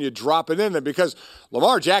hole and you drop it in there, because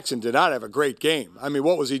Lamar Jackson did not have a great game. I mean,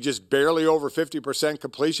 what was he, just barely over 50%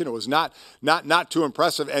 completion? It was not too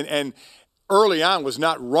impressive. And early on was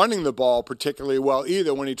not running the ball particularly well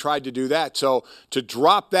either when he tried to do that. So to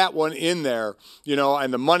drop that one in there,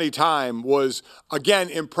 and the money time was, again,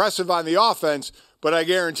 impressive on the offense, but I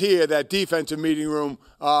guarantee you that defensive meeting room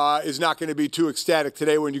is not going to be too ecstatic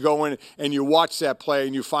today when you go in and you watch that play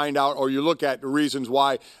and you find out, or you look at the reasons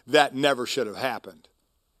why that never should have happened.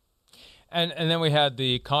 And then we had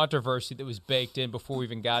the controversy that was baked in before we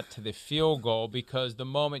even got to the field goal, because the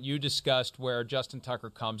moment you discussed where Justin Tucker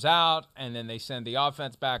comes out and then they send the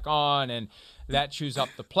offense back on, and that chews up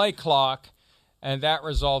the play clock, and that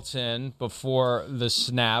results in, before the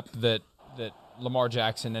snap, that Lamar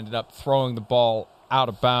Jackson ended up throwing the ball out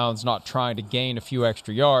of bounds, not trying to gain a few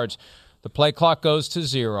extra yards. The play clock goes to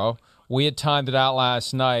 0. We had timed it out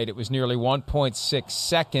last night. It was nearly 1.6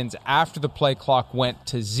 seconds after the play clock went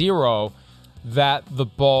to 0 that the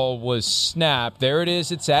ball was snapped. There it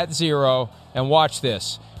is. It's at 0. And watch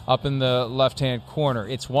this up in the left-hand corner.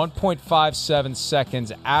 It's 1.57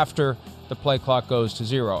 seconds after the play clock goes to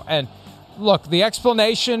 0. And look, the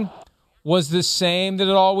explanation was the same that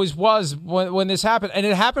it always was when this happened. And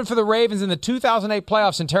it happened for the Ravens in the 2008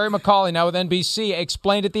 playoffs. And Terry McCauley, now with NBC,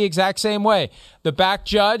 explained it the exact same way. The back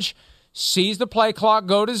judge sees the play clock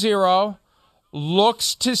go to 0,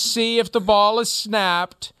 looks to see if the ball is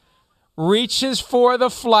snapped, reaches for the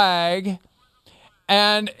flag,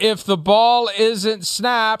 and if the ball isn't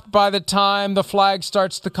snapped by the time the flag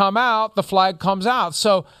starts to come out, the flag comes out.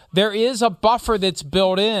 So there is a buffer that's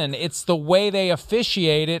built in. It's the way they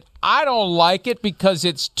officiate it. I don't like it because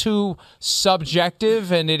it's too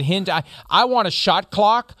subjective, and it hints. I want a shot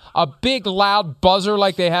clock, a big loud buzzer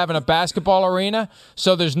like they have in a basketball arena,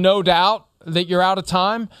 so there's no doubt that you're out of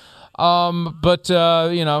time. But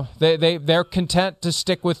they're content to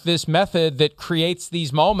stick with this method that creates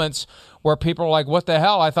these moments where people are like, what the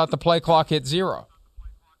hell? I thought the play clock hit 0.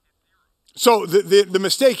 So the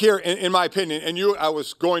mistake here, in my opinion, and I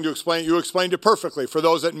was going to explain, you explained it perfectly. For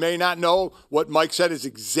those that may not know, what Mike said is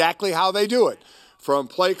exactly how they do it. From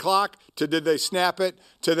play clock to did they snap it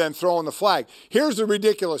to then throwing the flag. Here's the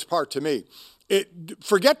ridiculous part to me. You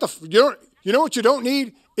know what you don't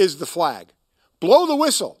need is the flag. Blow the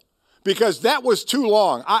whistle, because that was too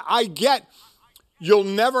long. I get you'll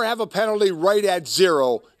never have a penalty right at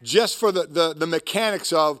 0 just for the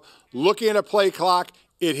mechanics of looking at a play clock.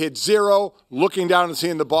 It hit 0, looking down and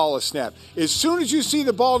seeing the ball is snapped. As soon as you see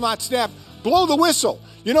the ball not snapped, blow the whistle.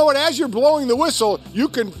 You know what? As you're blowing the whistle, you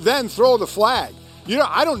can then throw the flag.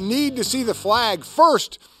 I don't need to see the flag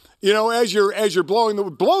first. As you're blow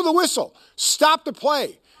the whistle. Stop the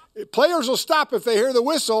play. Players will stop if they hear the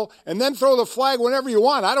whistle, and then throw the flag whenever you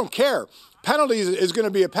want. I don't care. Penalty is going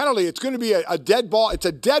to be a penalty. It's going to be a dead ball. It's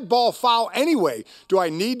a dead ball foul anyway. Do I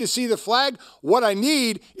need to see the flag? What I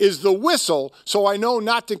need is the whistle so I know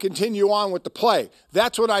not to continue on with the play.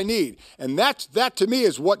 That's what I need. And that to me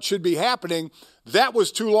is what should be happening. That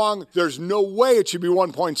was too long. There's no way it should be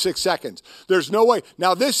 1.6 seconds. There's no way.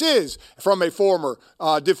 Now, this is from a former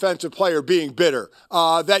defensive player being bitter.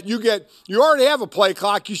 That you already have a play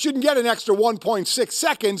clock. You shouldn't get an extra 1.6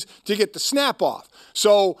 seconds to get the snap off.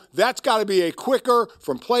 So that's got to be a quicker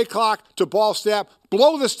from play clock to ball snap.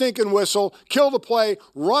 Blow the stinking whistle, kill the play,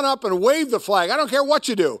 run up and wave the flag. I don't care what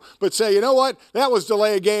you do, but say, you know what? That was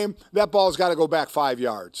delay a game. That ball's got to go back 5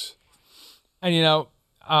 yards. And,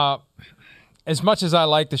 as much as I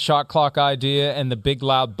like the shot clock idea and the big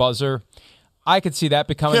loud buzzer, I could see that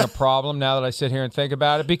becoming a problem now that I sit here and think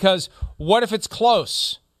about it. Because what if it's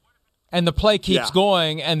close and the play keeps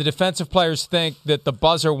going and the defensive players think that the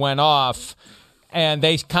buzzer went off and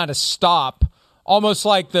they kind of stop? Almost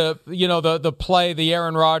like the play, the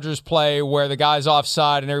Aaron Rodgers play where the guy's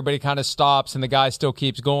offside and everybody kind of stops and the guy still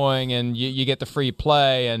keeps going and you get the free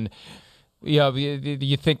play and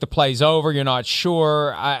you think the play's over, you're not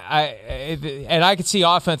sure. I could see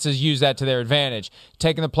offenses use that to their advantage,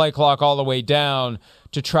 taking the play clock all the way down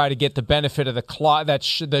to try to get the benefit of the clock,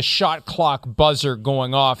 the shot clock buzzer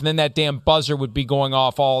going off, and then that damn buzzer would be going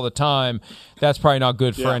off all the time. That's probably not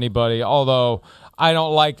good for anybody. Although I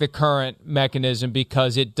don't like the current mechanism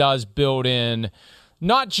because it does build in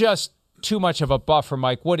not just too much of a buffer,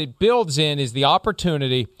 Mike. What it builds in is the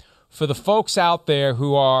opportunity for the folks out there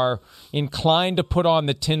who are inclined to put on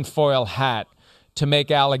the tinfoil hat to make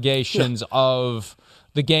allegations of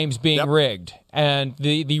the games being rigged and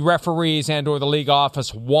the referees and or the league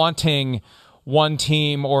office wanting one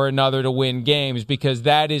team or another to win games, because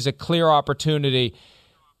that is a clear opportunity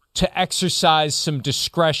to exercise some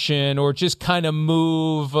discretion or just kind of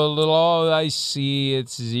move a little. Oh, I see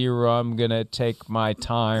it's 0. I'm going to take my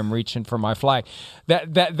time reaching for my flag.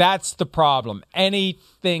 That's the problem.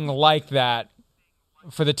 Anything like that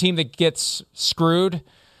for the team that gets screwed,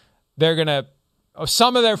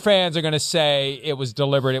 some of their fans are going to say it was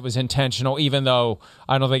deliberate, it was intentional, even though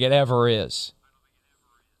I don't think it ever is.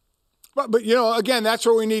 But again, that's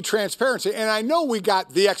where we need transparency. And I know we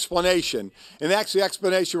got the explanation, and that's the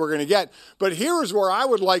explanation we're going to get. But here is where I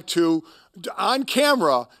would like to, on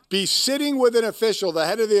camera, be sitting with an official, the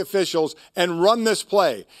head of the officials, and run this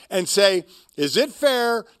play and say, is it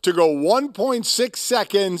fair to go 1.6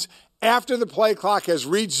 seconds after the play clock has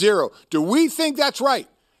reached 0? Do we think that's right?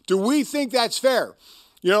 Do we think that's fair?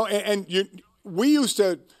 We used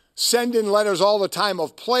to send in letters all the time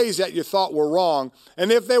of plays that you thought were wrong.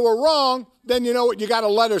 And if they were wrong, then you know what? You got a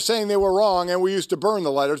letter saying they were wrong, and we used to burn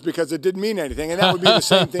the letters because it didn't mean anything. And that would be the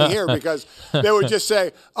same thing here, because they would just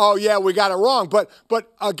say, oh, yeah, we got it wrong. But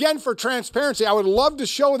again, for transparency, I would love to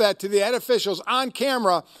show that to the head officials on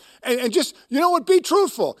camera and just, be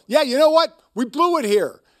truthful. Yeah, you know what? We blew it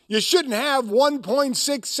here. You shouldn't have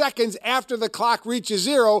 1.6 seconds after the clock reaches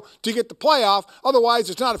 0 to get the playoff. Otherwise,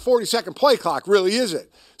 it's not a 40-second play clock, really, is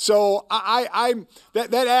it? So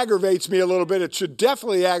that aggravates me a little bit. It should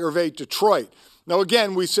definitely aggravate Detroit. Now,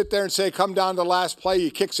 again, we sit there and say, come down to the last play. He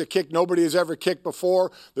kicks a kick nobody has ever kicked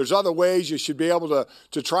before. There's other ways you should be able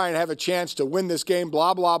to try and have a chance to win this game,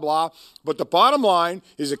 blah, blah, blah. But the bottom line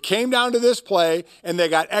is it came down to this play, and they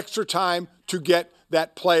got extra time to get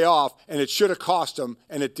that play off, and it should have cost them,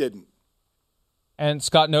 and it didn't. And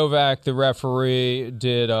Scott Novak, the referee,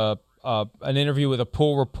 did an interview with a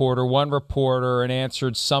pool reporter, one reporter, and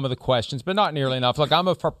answered some of the questions, but not nearly enough. Look, I'm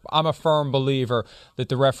a firm believer that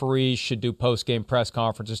the referees should do post-game press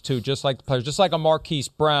conferences too, just like the players, just like a Marquise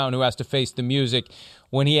Brown who has to face the music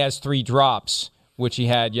when he has 3 drops, which he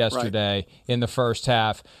had yesterday in the first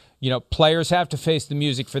half. Players have to face the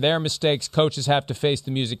music for their mistakes. Coaches have to face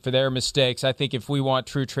the music for their mistakes. I think if we want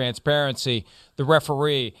true transparency, the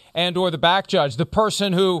referee and or the back judge, the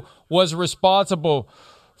person who was responsible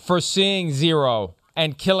for seeing 0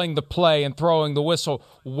 and killing the play and throwing the whistle,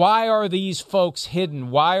 why are these folks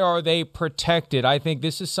hidden? Why are they protected? I think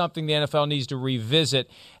this is something the NFL needs to revisit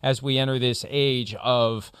as we enter this age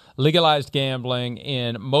of legalized gambling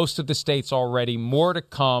in most of the states already. More to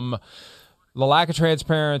come. The lack of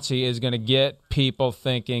transparency is going to get people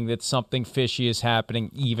thinking that something fishy is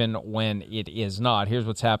happening even when it is not. Here's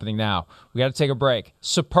what's happening now. We got to take a break.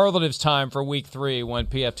 Superlatives time for Week 3 when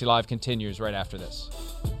PFT Live continues right after this.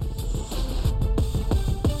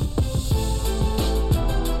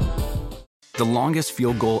 The longest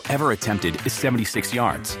field goal ever attempted is 76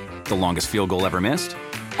 yards. The longest field goal ever missed?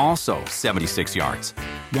 Also 76 yards.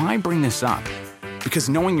 Why bring this up? Because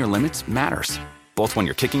knowing your limits matters, both when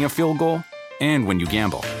you're kicking a field goal and when you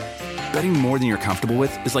gamble. Betting more than you're comfortable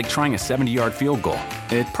with is like trying a 70-yard field goal.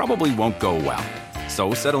 It probably won't go well.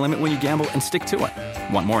 So set a limit when you gamble and stick to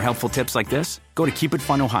it. Want more helpful tips like this? Go to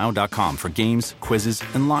keepitfunohio.com for games, quizzes,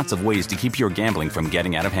 and lots of ways to keep your gambling from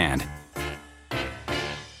getting out of hand.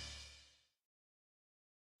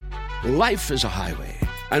 Life is a highway,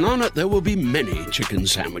 and on it there will be many chicken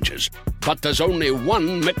sandwiches. But there's only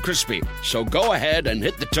one McCrispy. So go ahead and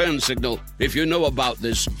hit the turn signal if you know about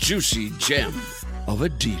this juicy gem of a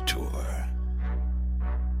detour.